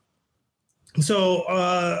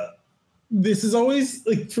 So this is always,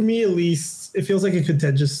 for me at least, it feels like a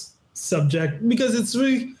contentious subject because it's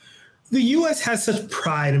really, the U.S. has such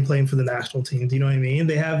pride in playing for the national team. Do you know what I mean?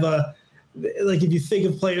 They have if you think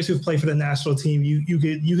of players who've played for the national team, you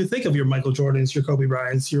could think of your Michael Jordans, your Kobe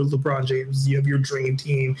Bryants, your LeBron James. You have your dream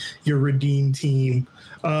team, your redeemed team,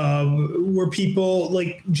 where people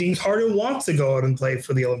like James Harden wants to go out and play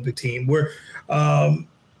for the Olympic team.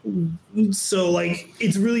 It's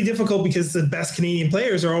really difficult because the best Canadian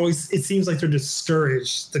players are always, it seems like they're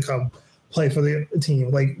discouraged to come play for the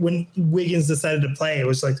team. Like when Wiggins decided to play, it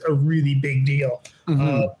was like a really big deal.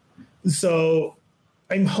 So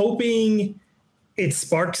I'm hoping it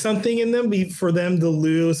sparked something in them for them to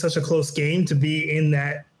lose such a close game, to be in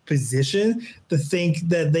that position, to think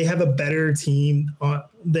that they have a better team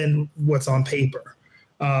than what's on paper,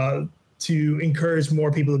 to encourage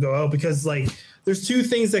more people to go out. Because there's two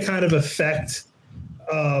things that kind of affect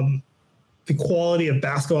the quality of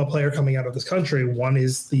basketball player coming out of this country. One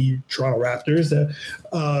is the Toronto Raptors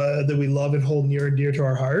that we love and hold near and dear to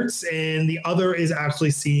our hearts. And the other is actually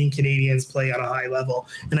seeing Canadians play at a high level.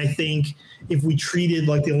 And I think if we treated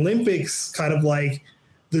the Olympics kind of like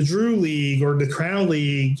the Drew League or the Crown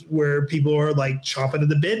League, where people are chomping at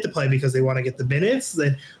the bit to play because they want to get the minutes,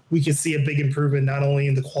 then we could see a big improvement, not only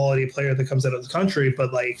in the quality of player that comes out of the country,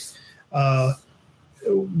 but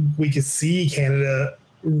we could see Canada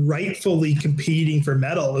rightfully competing for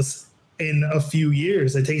medals in a few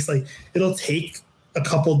years. It'll take a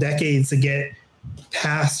couple decades to get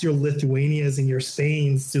past your Lithuanias and your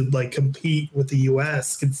Spains to compete with the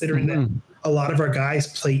US, considering that a lot of our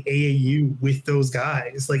guys play AAU with those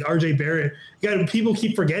guys. RJ Barrett, people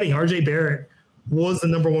keep forgetting RJ Barrett was the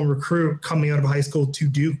number one recruit coming out of high school to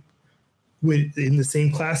Duke in the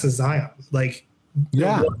same class as Zion. There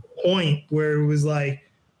was a point where it was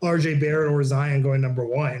RJ Barrett or Zion going number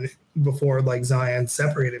one before Zion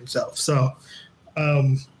separated himself. So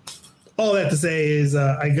all that to say is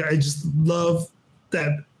I just love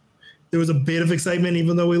that there was a bit of excitement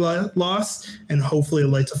even though we lost, and hopefully it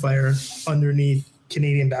lights a fire underneath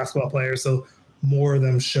Canadian basketball players so more of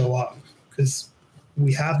them show up because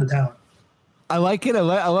we have the talent. I like it. I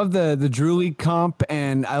love the Drew League comp,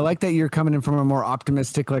 and I like that you're coming in from a more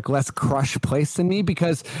optimistic, less crush place than me,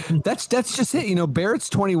 because that's just it. Barrett's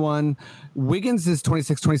 21, Wiggins is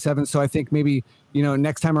 26, 27. So I think maybe,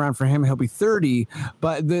 next time around for him, he'll be 30.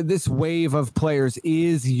 But this wave of players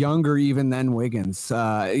is younger even than Wiggins. So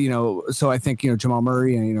I think, Jamal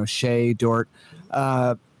Murray and, Shea, Dort,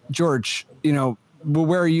 George,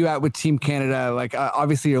 where are you at with Team Canada?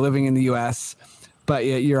 Obviously you're living in the US, but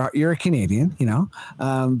you're a Canadian,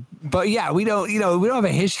 but yeah, we don't have a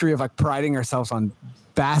history of priding ourselves on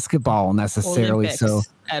basketball necessarily. Olympics so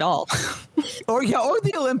at all, or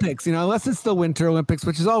the Olympics, unless it's the Winter Olympics,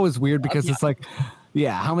 which is always weird because it's how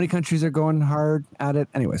many countries are going hard at it?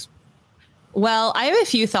 Anyways. Well, I have a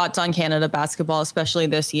few thoughts on Canada basketball, especially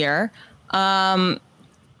this year. I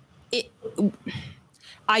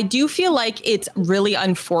do feel like it's really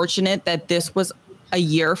unfortunate that this was a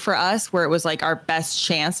year for us where it was our best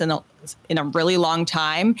chance in a really long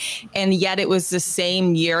time. And yet it was the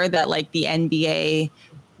same year that the NBA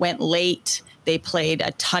went late. They played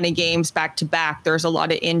a ton of games back to back. There's a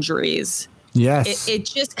lot of injuries. Yes. It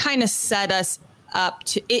just kind of set us up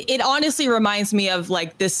to, it honestly reminds me of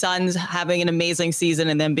the Suns having an amazing season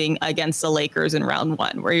and then being against the Lakers in round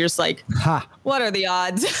one, where you're just what are the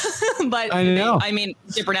odds? But I know.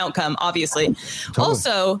 Different outcome, obviously. Totally.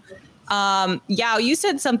 Also, Yao, you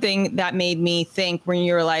said something that made me think when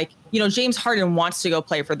you were James Harden wants to go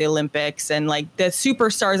play for the Olympics, and the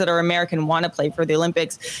superstars that are American want to play for the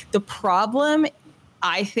Olympics. The problem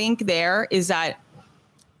I think there is that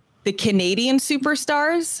the Canadian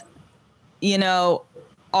superstars, you know,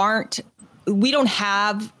 we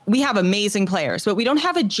have amazing players, but we don't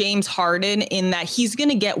have a James Harden in that he's going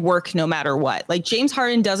to get work no matter what. Like James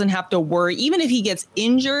Harden doesn't have to worry. Even if he gets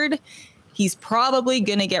injured, he's probably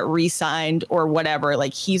going to get re-signed or whatever.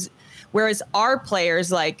 Like whereas our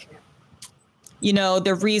players, like, you know,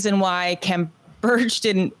 the reason why Khem Birch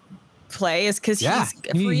didn't play is because he's a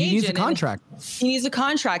free agent. He needs a contract. He needs a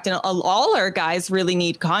contract, and all our guys really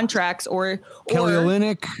need contracts, or Kelly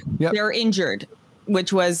Olynyk. They're injured,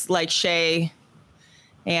 which was like Shea,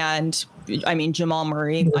 and I mean Jamal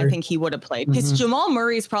Murray. I think he would have played because Jamal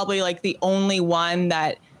Murray is probably like the only one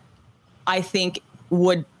that I think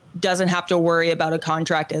doesn't have to worry about a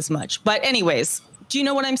contract as much. But anyways, do you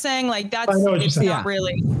know what I'm saying? Like it's not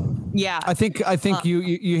really. Yeah, I think you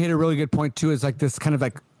hit a really good point too. Is like this kind of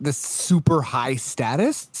like this super high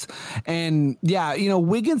status, and yeah, you know,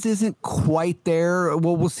 Wiggins isn't quite there.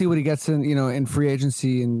 Well, we'll see what he gets in free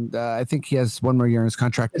agency, and I think he has one more year in his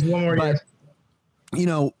contract. One more year. You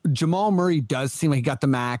know, Jamal Murray does seem like he got the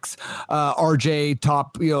max. RJ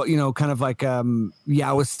top, kind of like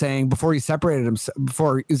I was saying before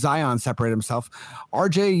before Zion separated himself,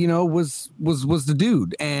 RJ, was the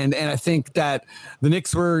dude. And I think that the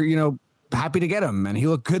Knicks were, happy to get him, and he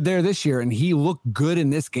looked good there this year, and he looked good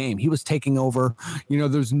in this game. He was taking over.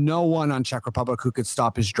 There's no one on Czech Republic who could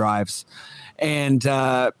stop his drives. And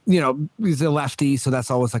he's a lefty, so that's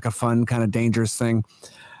always like a fun kind of dangerous thing.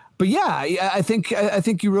 But yeah, I think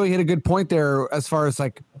you really hit a good point there as far as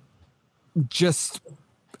like just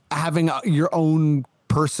having your own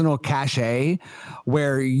personal cachet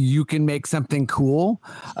where you can make something cool.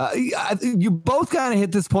 You both kind of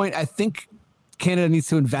hit this point. I think Canada needs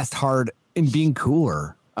to invest hard in being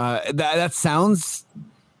cooler. That sounds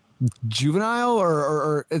juvenile,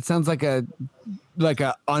 or it sounds like a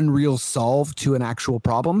unreal solve to an actual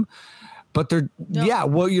problem. But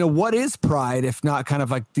what is pride if not kind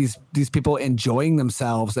of like these people enjoying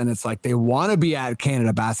themselves, and it's like they want to be at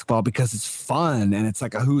Canada basketball because it's fun and it's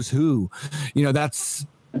like a who's who.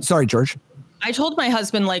 Sorry, George. I told my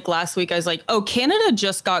husband like last week, I was like, oh, Canada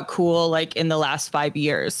just got cool like in the last 5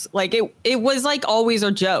 years. Like it was like always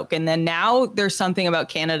a joke. And then now there's something about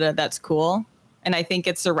Canada that's cool. And I think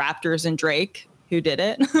it's the Raptors and Drake who did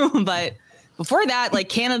it. But before that, like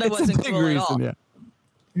Canada wasn't cool at all. Yeah.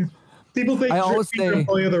 People think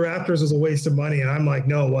employee of the Raptors was a waste of money, and I'm like,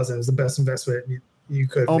 no, it wasn't. It was the best investment you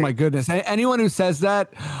could. Oh my goodness! Anyone who says that,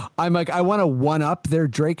 I'm like, I want to one up their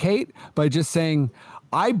Drake hate by just saying,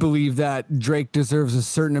 I believe that Drake deserves a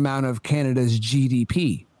certain amount of Canada's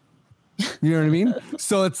GDP. You know what I mean?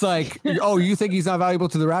 So it's like, oh, you think he's not valuable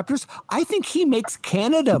to the Raptors? I think he makes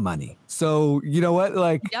Canada money. So you know what?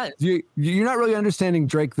 Like, you're not really understanding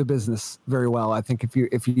Drake the business very well, I think,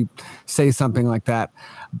 if you say something like that.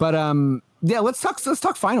 But let's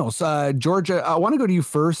talk finals. Georgia, I want to go to you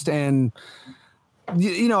first, and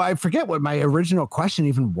I forget what my original question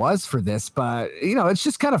even was for this, but it's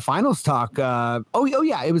just kind of finals talk.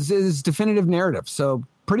 It was definitive narrative, so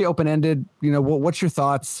pretty open ended. What's your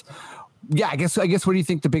thoughts? Yeah, I guess. What do you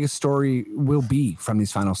think the biggest story will be from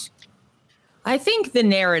these finals? I think the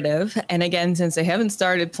narrative, and again, since I haven't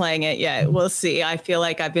started playing it yet, we'll see. I feel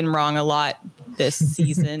like I've been wrong a lot this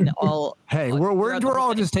season. We're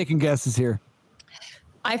all just taking guesses here.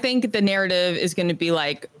 I think the narrative is going to be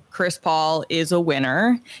like Chris Paul is a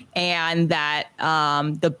winner, and that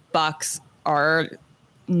the Bucks are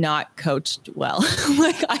not coached well.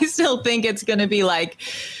 Like I still think it's going to be like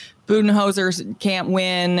Budenholzer can't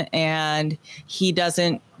win, and he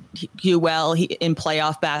doesn't do well in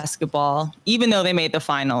playoff basketball, even though they made the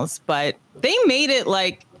finals. But they made it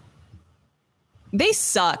like they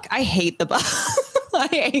suck. I hate the Bucks. I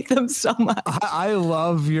hate them so much. I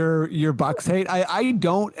love your Bucks hate. I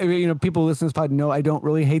don't. People listen to this pod know I don't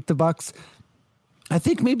really hate the Bucks. I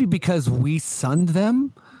think maybe because we sunned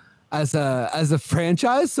them as a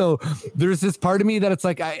franchise. So there's this part of me that it's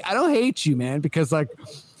like I don't hate you, man, because like.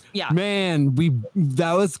 Yeah, man,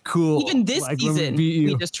 that was cool. Even this season,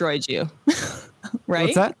 we destroyed you, right?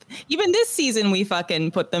 What's that? Even this season, we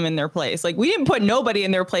fucking put them in their place. Like we didn't put nobody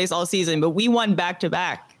in their place all season, but we won back to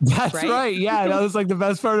back. That's right. Yeah, that was like the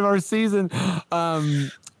best part of our season.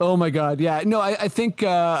 Oh my God. Yeah. No, I think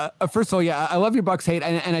first of all, yeah, I love your Bucks hate,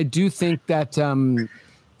 and I do think that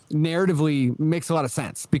narratively makes a lot of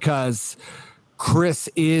sense because Chris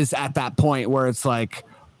is at that point where it's like.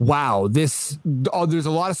 Wow, there's a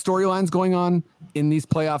lot of storylines going on in these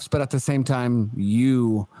playoffs, but at the same time,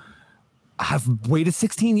 have waited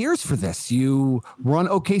 16 years for this. You won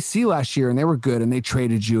OKC last year and they were good and they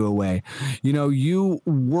traded you away. You know, you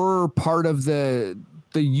were part of the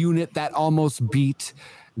unit that almost beat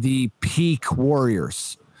the peak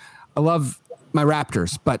Warriors. I love my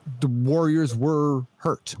Raptors, but the Warriors were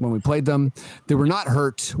hurt when we played them. They were not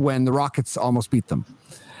hurt when the Rockets almost beat them.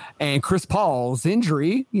 And Chris Paul's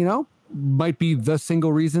injury, you know, might be the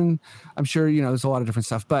single reason. I'm sure, you know, there's a lot of different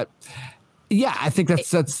stuff, but yeah, I think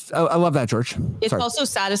that's I love that, George. It's also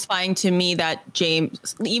satisfying to me that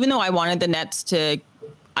James, even though I kind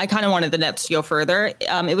of wanted the Nets to go further.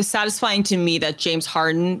 It was satisfying to me that James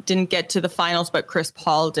Harden didn't get to the finals, but Chris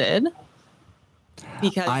Paul did.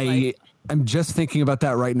 Because I'm just thinking about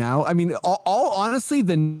that right now. I mean, all honestly,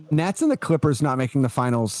 the Nets and the Clippers not making the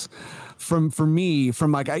finals for me,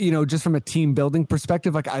 from like, you know, just from a team building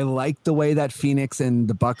perspective, like I like the way that Phoenix and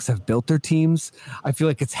the Bucks have built their teams. I feel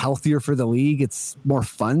like it's healthier for the league. It's more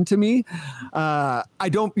fun to me. I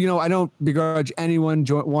don't begrudge anyone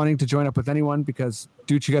wanting to join up with anyone, because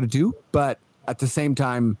do what you got to do. But at the same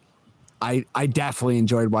time, I definitely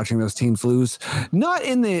enjoyed watching those teams lose, not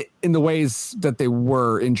in the ways that they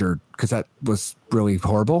were injured, because that was really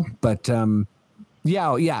horrible. But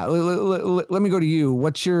yeah. Let me go to you.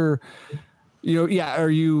 What's your, are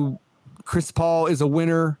you Chris Paul is a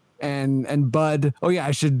winner and Bud? Oh yeah,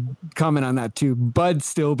 I should comment on that too. Bud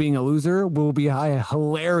still being a loser will be a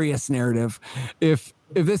hilarious narrative if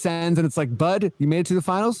this ends and it's like, Bud, you made it to the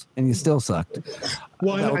finals and you still sucked.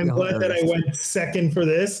 One, I'm glad that I went second for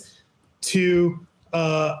this. Two,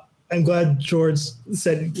 I'm glad you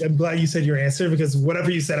said your answer, because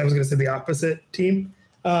whatever you said, I was going to say the opposite team.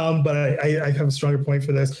 But I have a stronger point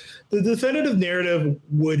for this. The definitive narrative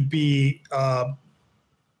would be,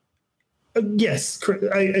 yes, for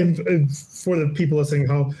the people listening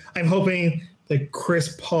home, I'm hoping that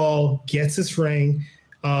Chris Paul gets his ring.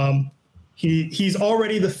 He's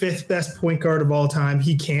already the 5th best point guard of all time.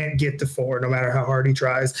 He can't get to 4 no matter how hard he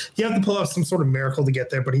tries. You have to pull off some sort of miracle to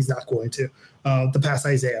get there, but he's not going to. To pass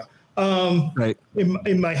Isaiah. Right.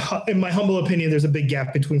 In my humble opinion, there's a big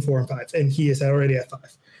gap between 4 and 5, and he is already at 5.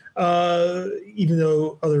 Even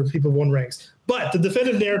though other people won rings. But the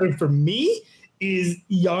definitive narrative for me is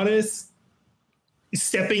Giannis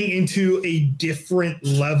stepping into a different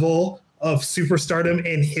level of superstardom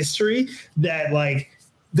in history that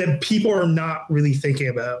people are not really thinking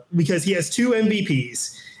about, because he has 2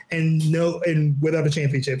 MVPs and without a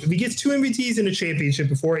championship. If he gets 2 MVPs and a championship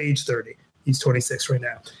before age 30, he's 26 right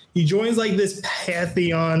now. He joins this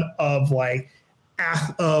pantheon of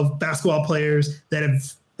basketball players that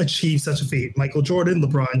have achieved such a feat. Michael Jordan,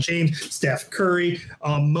 LeBron James, Steph Curry,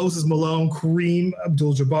 Moses Malone, Kareem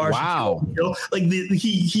Abdul-Jabbar. Wow.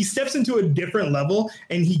 He steps into a different level,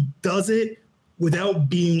 and he does it without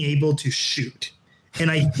being able to shoot. And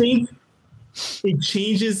I think it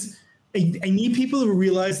changes. I need people to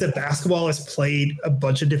realize that basketball is played a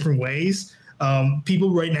bunch of different ways.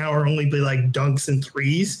 People right now are only playing dunks and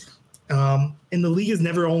threes. And the league has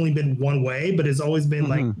never only been one way, but it's always been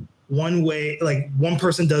one way, one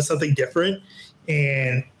person does something different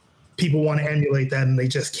and people want to emulate that and they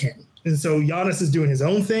just can't. And so Giannis is doing his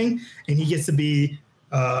own thing, and he gets to be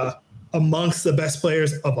amongst the best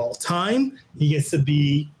players of all time. He gets to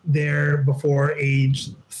be there before age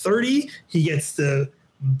 30. He gets to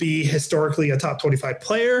be historically a top 25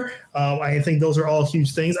 player. I think those are all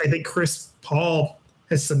huge things. I think Chris Paul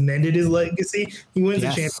has cemented his legacy. He wins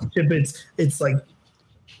a championship. It's like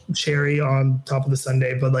cherry on top of the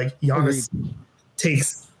sundae, but Giannis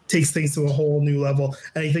takes things to a whole new level.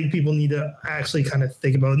 And I think people need to actually kind of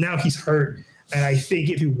think about it. Now he's hurt, and I think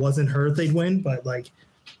if he wasn't hurt, they'd win. But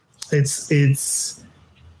it's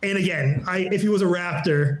and again, if he was a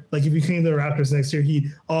Raptor, if he came to the Raptors next year,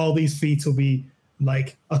 all these feats will be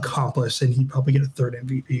accomplished, and he'd probably get a 3rd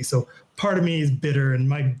MVP. So part of me is bitter, and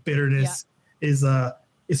my bitterness is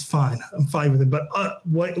fine. I'm fine with it. But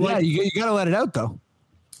you gotta let it out though.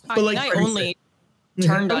 But I only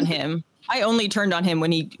turned on him. I only turned on him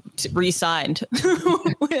when he re-signed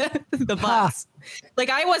with the Bucks.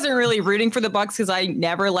 I wasn't really rooting for the Bucks because I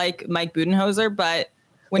never like Mike Budenholzer, but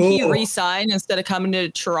when he re-signed instead of coming to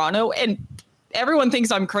Toronto, and everyone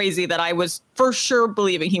thinks I'm crazy that I was for sure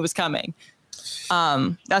believing he was coming.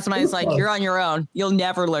 That's when I was like, you're on your own. You'll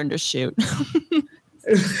never learn to shoot.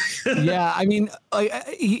 Yeah, I mean,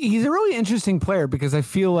 he's a really interesting player, because I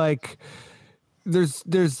feel like there's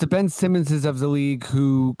the Ben Simmonses of the league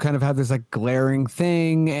who kind of have this glaring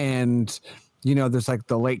thing, and there's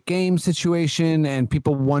the late game situation, and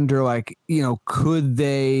people wonder could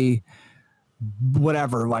they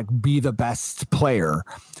be the best player.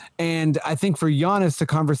 And I think for Giannis, the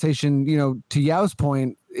conversation, to Yao's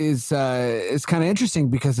point, is kind of interesting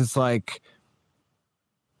because it's like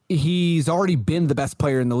he's already been the best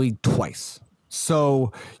player in the league twice.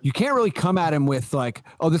 So you can't really come at him with like,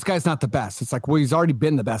 oh, this guy's not the best. It's like, well, he's already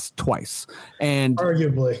been the best twice. And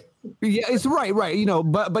arguably. Yeah, it's right. You know,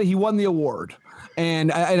 but he won the award.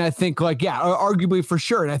 And I think like, yeah, arguably for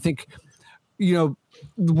sure. And I think, you know,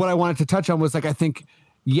 what I wanted to touch on was like, I think,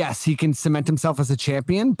 yes, he can cement himself as a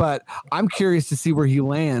champion, but I'm curious to see where he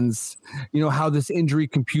lands, you know, how this injury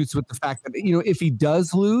computes with the fact that, you know, if he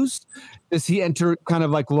does lose, does he enter kind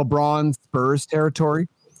of like LeBron Spurs territory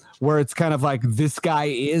where it's kind of like this guy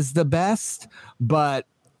is the best, but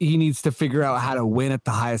he needs to figure out how to win at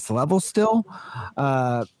the highest level still?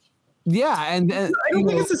 Yeah. And I don't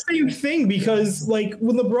think it's the same thing because like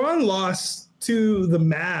when LeBron lost to the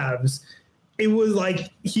Mavs, it was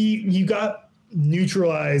like you got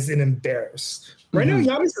neutralized and embarrassed. Right now,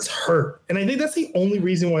 Giannis is hurt, and I think that's the only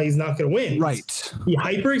reason why he's not going to win. Right, he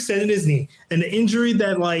hyperextended his knee, and the injury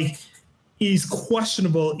that like is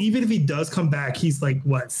questionable. Even if he does come back, he's like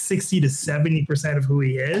what 60 to 70% of who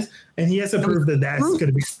he is, and he has to prove that that's going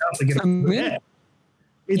to be stuff to get him.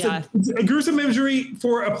 It's a gruesome injury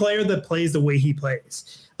for a player that plays the way he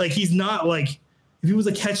plays. Like he's not like if he was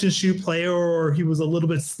a catch and shoot player or he was a little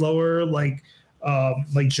bit slower, like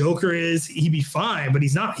Joker is, he'd be fine, but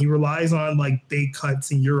he's not. He relies on like big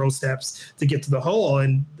cuts and Euro steps to get to the hole,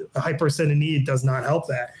 and a hyperextended knee does not help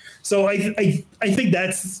that. So I think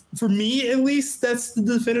that's, for me at least, that's the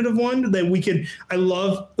definitive one that we could. I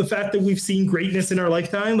love the fact that we've seen greatness in our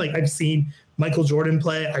lifetime. Like I've seen Michael Jordan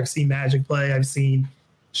play, I've seen Magic play, I've seen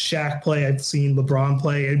Shaq play, I've seen LeBron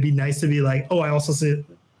play. It'd be nice to be like, oh, I also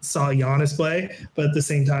saw Giannis play, but at the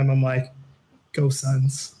same time, I'm like, go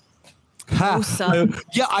Suns. Yeah,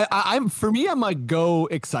 I'm for me, I'm like go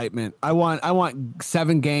excitement. I want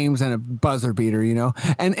 7 games and a buzzer beater, you know,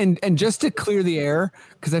 and just to clear the air,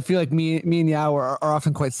 because I feel like me and Yao are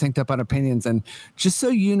often quite synced up on opinions, and just so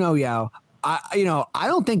you know, Yao, I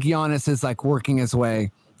don't think Giannis is like working his way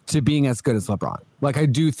to being as good as LeBron. Like I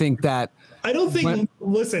do think that. I don't think.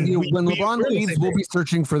 When LeBron leaves, we'll be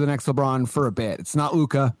searching for the next LeBron for a bit. It's not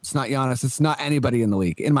Luka. It's not Giannis. It's not anybody in the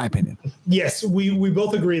league, in my opinion. Yes, we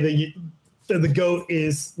both agree that the GOAT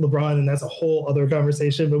is LeBron, and that's a whole other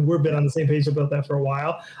conversation. But we've been on the same page about that for a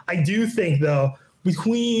while. I do think, though,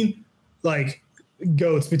 between like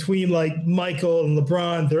GOATs, between like Michael and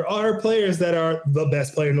LeBron, there are players that are the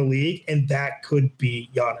best player in the league, and that could be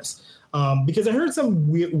Giannis. Because I heard some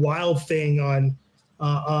wild thing on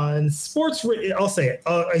sports. I'll say it.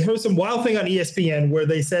 I heard some wild thing on ESPN where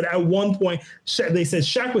they said at one point, they said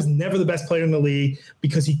Shaq was never the best player in the league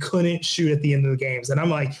because he couldn't shoot at the end of the games. And I'm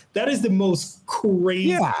like, that is the most crazy.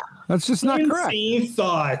 Yeah, that's just not correct.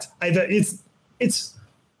 Thought. It's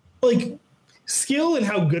like skill and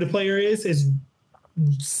how good a player is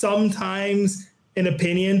sometimes an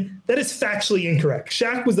opinion that is factually incorrect.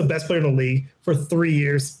 Shaq was the best player in the league for 3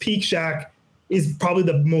 years. Peak Shaq is probably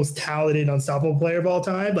the most talented, unstoppable player of all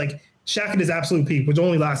time. Like Shaq at his absolute peak, which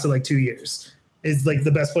only lasted like 2 years, is like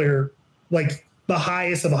the best player, like the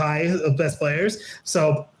highest of best players.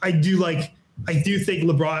 So I do think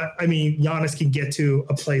Giannis can get to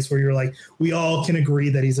a place where you're like, we all can agree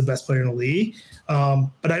that he's the best player in the league.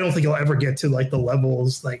 But I don't think he'll ever get to like the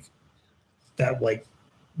levels like that, like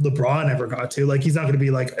LeBron ever got to. Like he's not going to be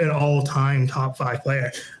like an all-time top 5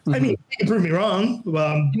 player. I mean, he can prove me wrong,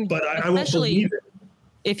 but I won't believe it.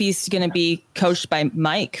 If he's going to be coached by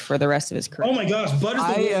Mike for the rest of his career. Oh my gosh,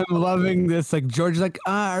 I am loving this. Like George is like,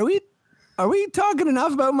 are we talking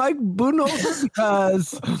enough about Mike Budenholzer?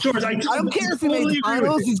 Because George, I don't care if he made the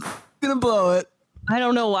finals, he's going to blow it. I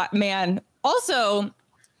don't know what, man. Also,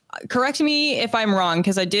 correct me if I'm wrong,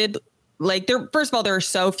 because I did. Like first of all, there are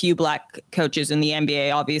so few black coaches in the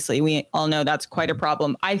NBA. Obviously, we all know that's quite a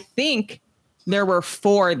problem. I think there were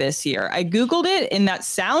 4 this year. I Googled it, and that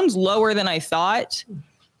sounds lower than I thought.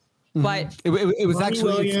 But it was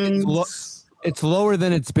actually it's lower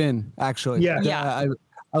than it's been actually. Yeah.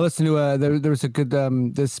 I listened to there was a good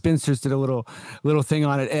the Spinsters did a little thing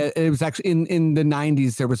on it. It was actually in the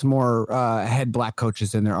 90s there was more head black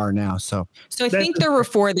coaches than there are now. So I think there were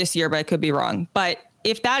 4 this year, but I could be wrong. But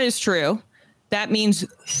if that is true, that means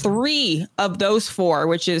 3 of those 4,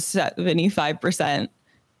 which is 75%,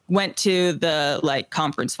 went to the like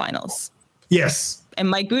conference finals. Yes. And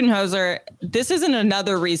Mike Budenholzer, this isn't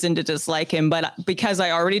another reason to dislike him, but because I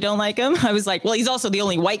already don't like him, I was like, well, he's also the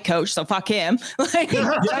only white coach, so fuck him. Like,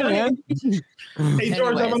 yeah, man. Hey,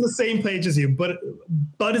 George, I'm on the same page as you, but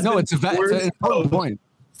it's an important point.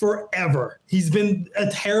 Forever. He's been a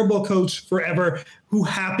terrible coach forever who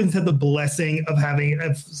happens to have the blessing of having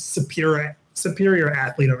a superior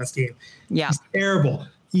athlete on his team. Yeah. He's terrible.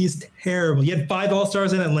 He's terrible. You had 5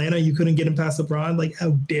 All-Stars in Atlanta. You couldn't get him past LeBron. Like,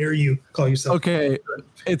 how dare you call yourself? Okay,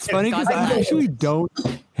 it's funny because I actually don't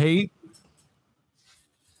hate.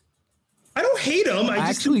 I don't hate him. I just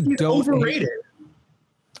actually think he's don't overrated.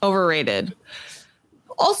 Overrated.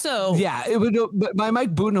 Also, Yeah, but my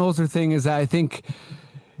Mike Budenholzer thing is that I think,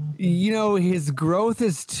 his growth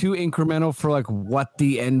is too incremental for like what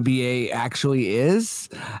the NBA actually is,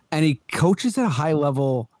 and he coaches at a high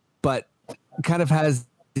level, but kind of has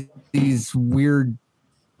these weird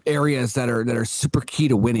areas that are super key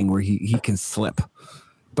to winning where he can slip.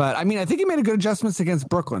 But I mean, I think he made a good adjustments against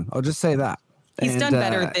Brooklyn. I'll just say that. he's done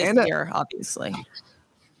better this year, obviously.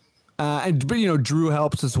 But Drew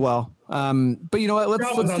helps as well. But you know what?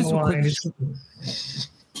 Let's do some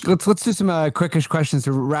let's do some quickish questions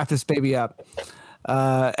to wrap this baby up.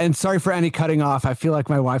 And sorry for any cutting off. I feel like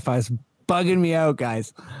my Wi-Fi is bugging me out,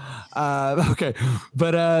 guys. Okay,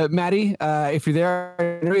 but Maddie, if you're there,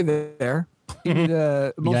 I know you're there.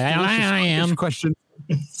 The most I am. Question.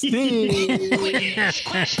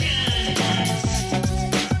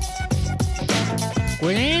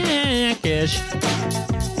 Quickish.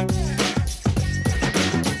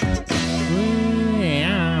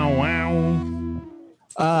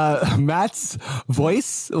 Matt's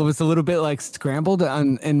voice was a little bit like scrambled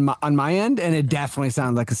on my end, and it definitely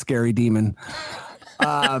sounded like a scary demon.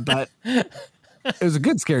 But it was a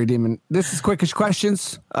good scary demon. This is quickish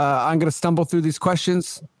questions. I'm going to stumble through these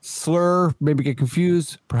questions, slur, maybe get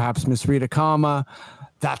confused, perhaps misread a comma.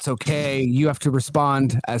 That's okay. You have to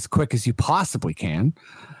respond as quick as you possibly can.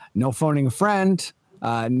 No phoning a friend.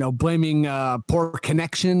 No blaming poor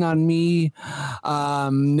connection on me.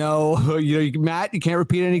 No, Matt, you can't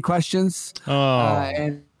repeat any questions. It's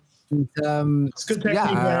good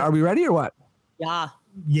technique, are we ready or what? Yeah.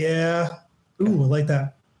 Yeah. Ooh, I like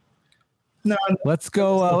that. No. Let's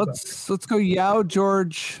go. Let's go. Yao,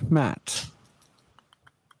 George, Matt.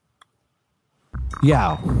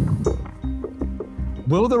 Yao.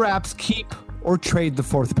 Will the Raps keep or trade the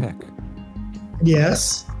 4th pick?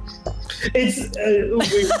 Yes. It's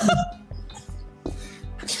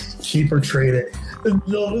keep or trade it.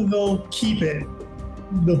 They'll keep it.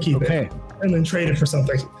 They'll keep it and then trade it for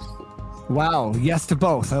something. Wow. Yes to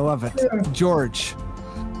both. I love it. Yeah. George.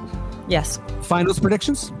 Yes. Finals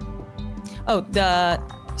predictions? Oh, the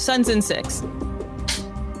Suns in 6.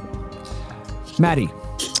 Maddie.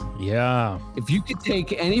 Yeah. If you could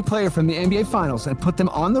take any player from the NBA Finals and put them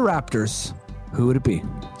on the Raptors, who would it be?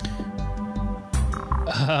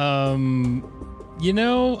 I'm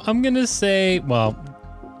gonna say,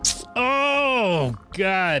 oh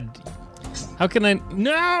God, how can I?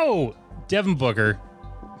 No, Devin Booker.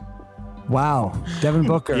 Wow, Devin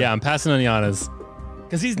Booker. Yeah, I'm passing on Giannis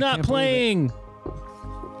because he's not playing.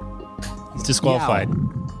 He's disqualified.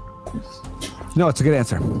 No, it's a good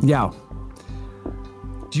answer. Yao.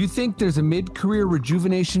 Do you think there's a mid-career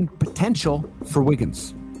rejuvenation potential for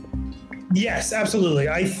Wiggins? Yes, absolutely.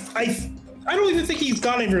 I don't even think he's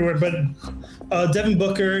gone everywhere, but Devin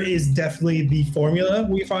Booker is definitely the formula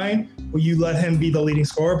we find where you let him be the leading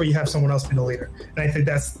scorer, but you have someone else be the leader. And I think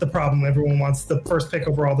that's the problem. Everyone wants the first pick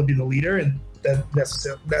overall to be the leader, and that's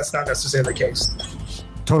not necessarily the case.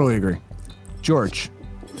 Totally agree. George,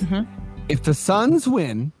 if the Suns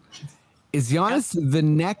win, is Giannis the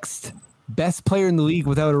next best player in the league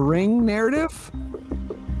without a ring narrative?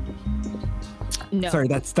 No. Sorry,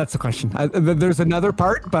 that's the question. There's another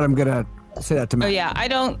part, but I'm going to say that to Matt. Oh, yeah. I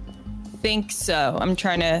don't think so.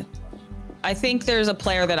 I think there's a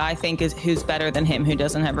player that I think who's better than him who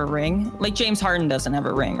doesn't have a ring. Like James Harden doesn't have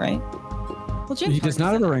a ring, right? Well, He does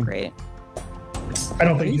not have a ring. Great. I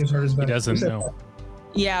don't think James Harden is better. He doesn't know.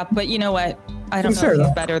 Yeah, but you know what? I don't know if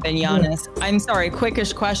he's better than Giannis. Yeah. I'm sorry.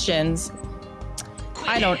 Quickish questions.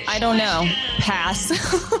 I don't know. Pass.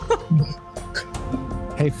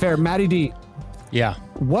 Hey, fair. Matty D. Yeah.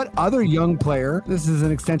 What other young player, this is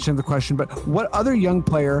an extension of the question, but what other young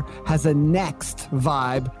player has a next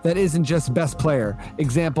vibe that isn't just best player?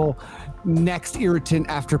 Example, next irritant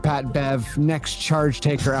after Pat Bev, next charge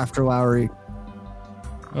taker after Lowry.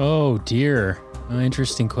 Oh, dear.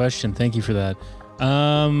 Interesting question. Thank you for that.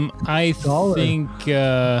 I think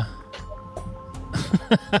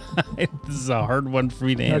this is a hard one for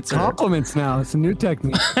me to answer. Compliments now. It's a new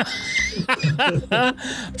technique. I'm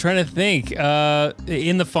trying to think.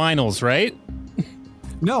 In the finals, right?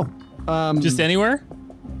 No. Just anywhere?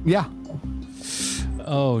 Yeah.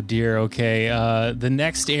 Oh, dear. Okay. The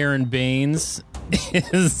next Aaron Baines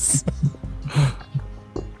is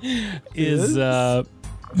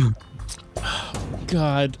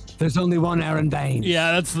God. There's only one Aaron Baines.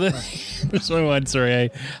 Yeah, that's there's only one. Sorry,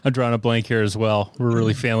 I'm drawing a blank here as well. We're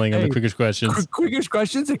really failing on the quickest questions. Quickest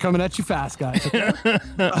questions are coming at you fast, guys. Okay?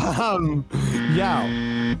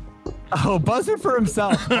 Yeah. Oh, buzzer for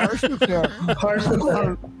himself. Harsh or fair? Harsh or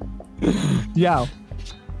fair? Yeah.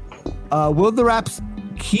 Will the Raps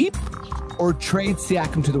keep or trade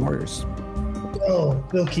Siakam to the Warriors? Oh,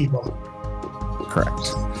 they'll keep him.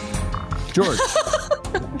 Correct. George.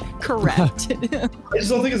 Correct. I just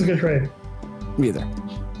don't think it's a good trade. Me either.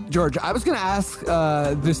 George, I was going to ask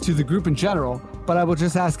this to the group in general, but I will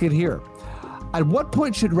just ask it here. At what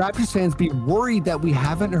point should Raptors fans be worried that we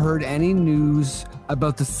haven't heard any news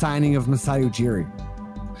about the signing of Masai Ujiri?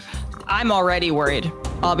 I'm already worried.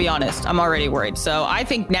 I'll be honest. I'm already worried. So I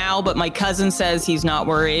think now, but my cousin says he's not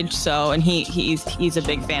worried. So, and he's a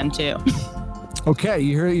big fan too. Okay,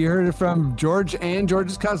 you heard it from George and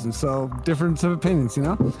George's cousin. So difference of opinions, you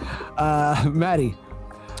know. Maddie,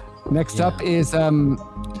 next up is do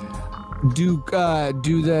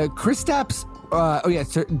the Kristaps?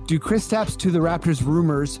 Do Kristaps to the Raptors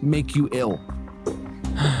rumors make you ill?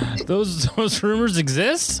 Those rumors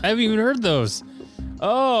exist? I haven't even heard those.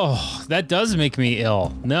 Oh, that does make me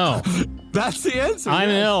ill. No. That's the answer. I'm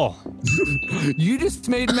ill. You just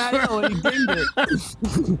made Matt ill and he dinged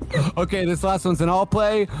it. Okay, this last one's an all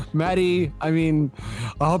play. Maddie, I mean,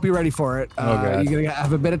 I hope you're ready for it. You're going to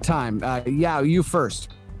have a bit of time. Yeah, you first.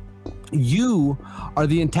 You are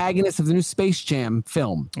the antagonist of the new Space Jam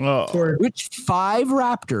film. Oh. Which 5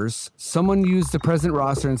 Raptors, someone used the present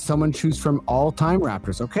roster and someone choose from all-time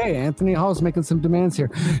Raptors? Okay, Anthony Hall's making some demands here.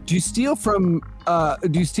 Who do you steal from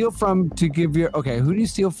to give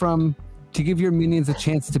your minions a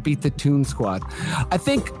chance to beat the Toon Squad? I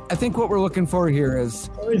think what we're looking for here is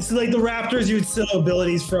it's like the Raptors you would steal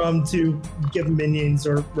abilities from to give minions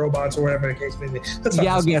or robots or whatever the case may be. That's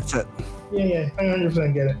Yao gets it. Yeah, I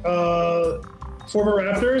 100% get it. Former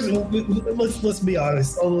Raptors, let's be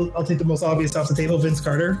honest. I'll take the most obvious off the table. Vince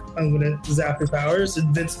Carter. I'm gonna zap his powers.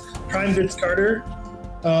 Prime Vince Carter.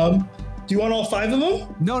 Do you want all 5 of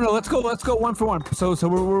them? No. Let's go one for one. So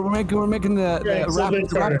we're making the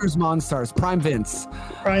Raptors Monstars. Prime Vince.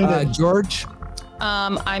 George.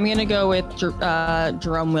 I'm gonna go with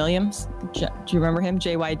Jerome Williams. Do you remember him?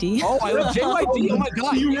 JYD. Oh, I love JYD. Oh my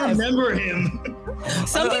God. Do you remember him?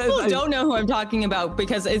 Some people don't know who I'm talking about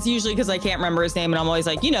because it's usually because I can't remember his name, and I'm always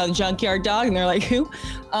like, the Junkyard Dog, and they're like, who?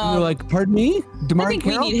 You're like, pardon me, DeMar I think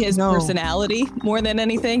Carroll? we need his personality more than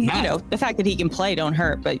anything. The fact that he can play don't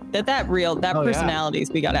hurt, but that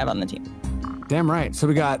personalities we got to have on the team. Damn right. So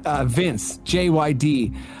we got Vince,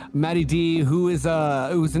 JYD, Matty D, who's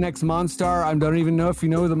the next Monstar. I don't even know if you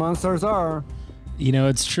know who the Monstars are.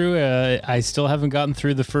 It's true. I still haven't gotten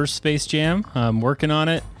through the first Space Jam. I'm working on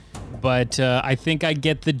it, but I think I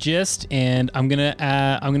get the gist, and I'm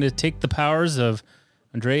gonna take the powers of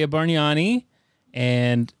Andrea Bargnani,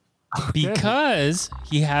 and because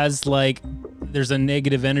he has there's a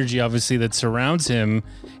negative energy obviously that surrounds him,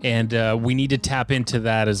 and we need to tap into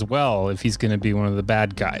that as well if he's going to be one of the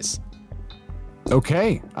bad guys.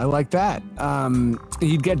 Okay, I like that.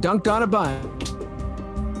 He'd get dunked on a bunch.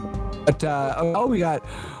 But we got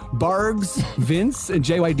Bargs, Vince, and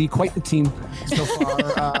JYD. Quite the team so far.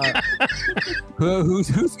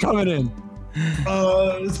 Who's coming in?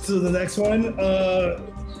 So the next one.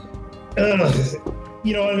 I'm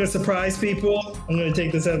going to surprise people. I'm going to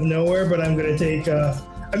take this out of nowhere, but I'm going to take.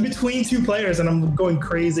 I'm between 2 players, and I'm going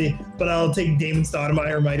crazy. But I'll take Damon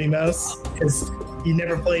Stoudemire, Mighty Mouse, because he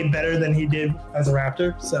never played better than he did as a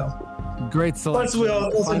Raptor. So. Great selection.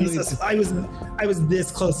 I was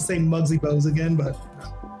this close to saying Muggsy Bogues again, but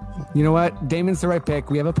you know what? Damon's the right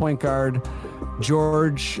pick. We have a point guard.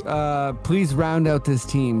 George, please round out this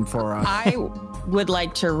team for us. I would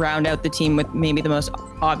like to round out the team with maybe the most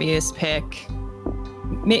obvious pick.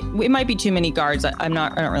 It might be too many guards. I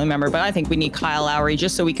don't really remember, but I think we need Kyle Lowry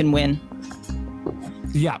just so we can win.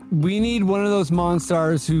 Yeah, we need one of those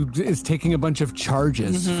Monstars who is taking a bunch of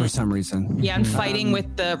charges for some reason. Yeah, and fighting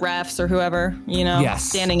with the refs or whoever,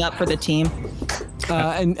 standing up for the team.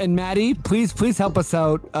 And Maddie, please help us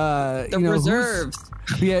out. The reserves.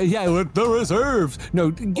 Yeah, the reserves.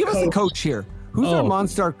 No, give us a coach here. Who's our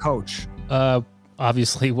Monstar coach?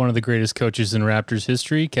 Obviously, one of the greatest coaches in Raptors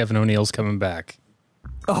history, Kevin O'Neal's coming back.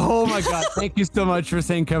 Oh my God! Thank you so much for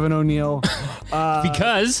saying Kevin O'Neal.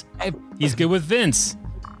 Because he's good with Vince.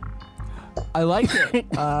 I like it.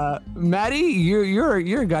 Maddie,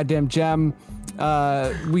 you're a goddamn gem.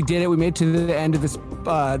 We did it. We made it to the end of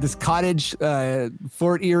this cottage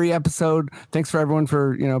Fort Erie episode. Thanks for everyone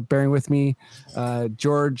for bearing with me.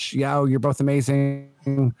 George, Yao, you're both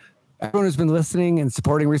amazing. everyone who's been listening and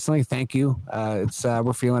supporting recently, thank you. It's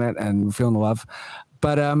we're feeling it and we're feeling the love.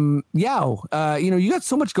 But you got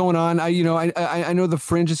so much going on. I know the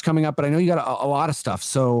Fringe is coming up, but I know you got a lot of stuff.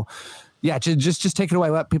 So yeah, just take it away.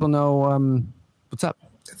 Let people know what's up.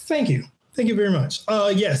 Thank you very much.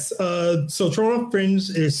 Yes. So Toronto Fringe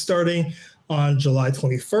is starting on July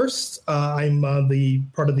 21st. I'm the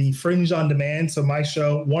part of the Fringe on Demand. So my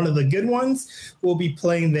show, One of the Good Ones, will be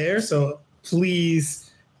playing there. So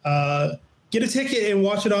please get a ticket and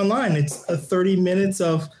watch it online. It's 30 minutes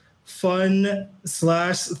of fun /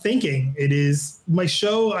 thinking. It is my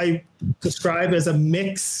show I describe as a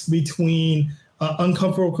mix between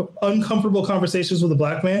uncomfortable conversations with a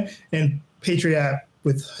black man and Patriot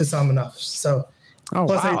with Hassan Minhaj. So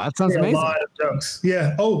that sounds amazing. A lot of jokes.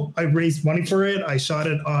 Yeah. Oh, I raised money for it. I shot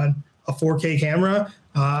it on a 4K camera.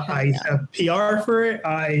 I have PR for it.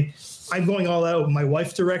 I'm going all out. My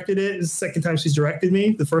wife directed it. It's the second time she's directed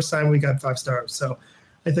me. The first time we got 5 stars. So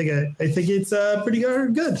I think it's pretty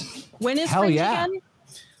good. When is Fringe again?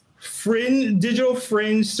 Digital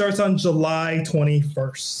Fringe starts on July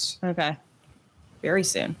 21st. Okay. Very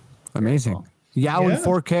soon. Amazing. Yao in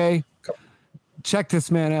 4K. Check this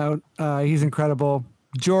man out. He's incredible.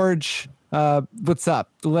 George, what's up?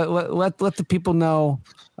 Let the people know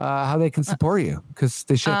how they can support you, because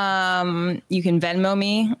they should. You can Venmo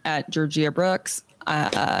me at Georgia Brooks.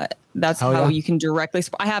 That's how you can directly.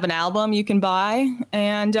 I have an album you can buy,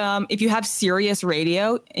 and if you have Sirius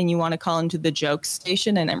Radio and you want to call into the joke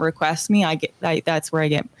station and request me, that's where I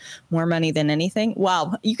get more money than anything.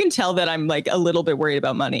 Wow, you can tell that I'm like a little bit worried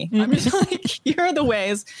about money. I'm just like, here are the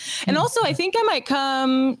ways. And also, I think I might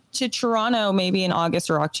come to Toronto maybe in August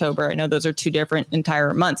or October. I know those are 2 different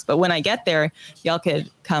entire months, but when I get there, y'all could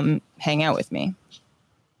come hang out with me.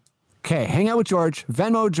 Okay, hang out with George.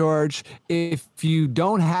 Venmo George. If you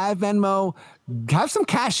don't have Venmo, have some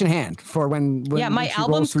cash in hand for when my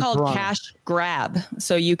album's called Toronto. Cash Grab,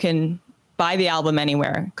 so you can buy the album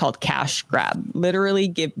anywhere. Called Cash Grab. Literally,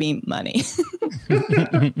 give me money.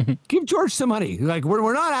 Give George some money. Like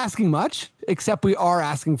we're not asking much, except we are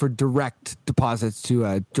asking for direct deposits to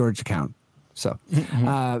a George account. So.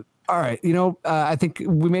 All right. I think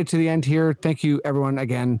we made it to the end here. Thank you, everyone,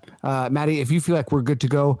 again. Maddie, if you feel like we're good to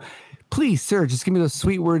go, please, sir, just give me those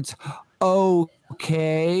sweet words.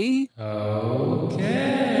 Okay.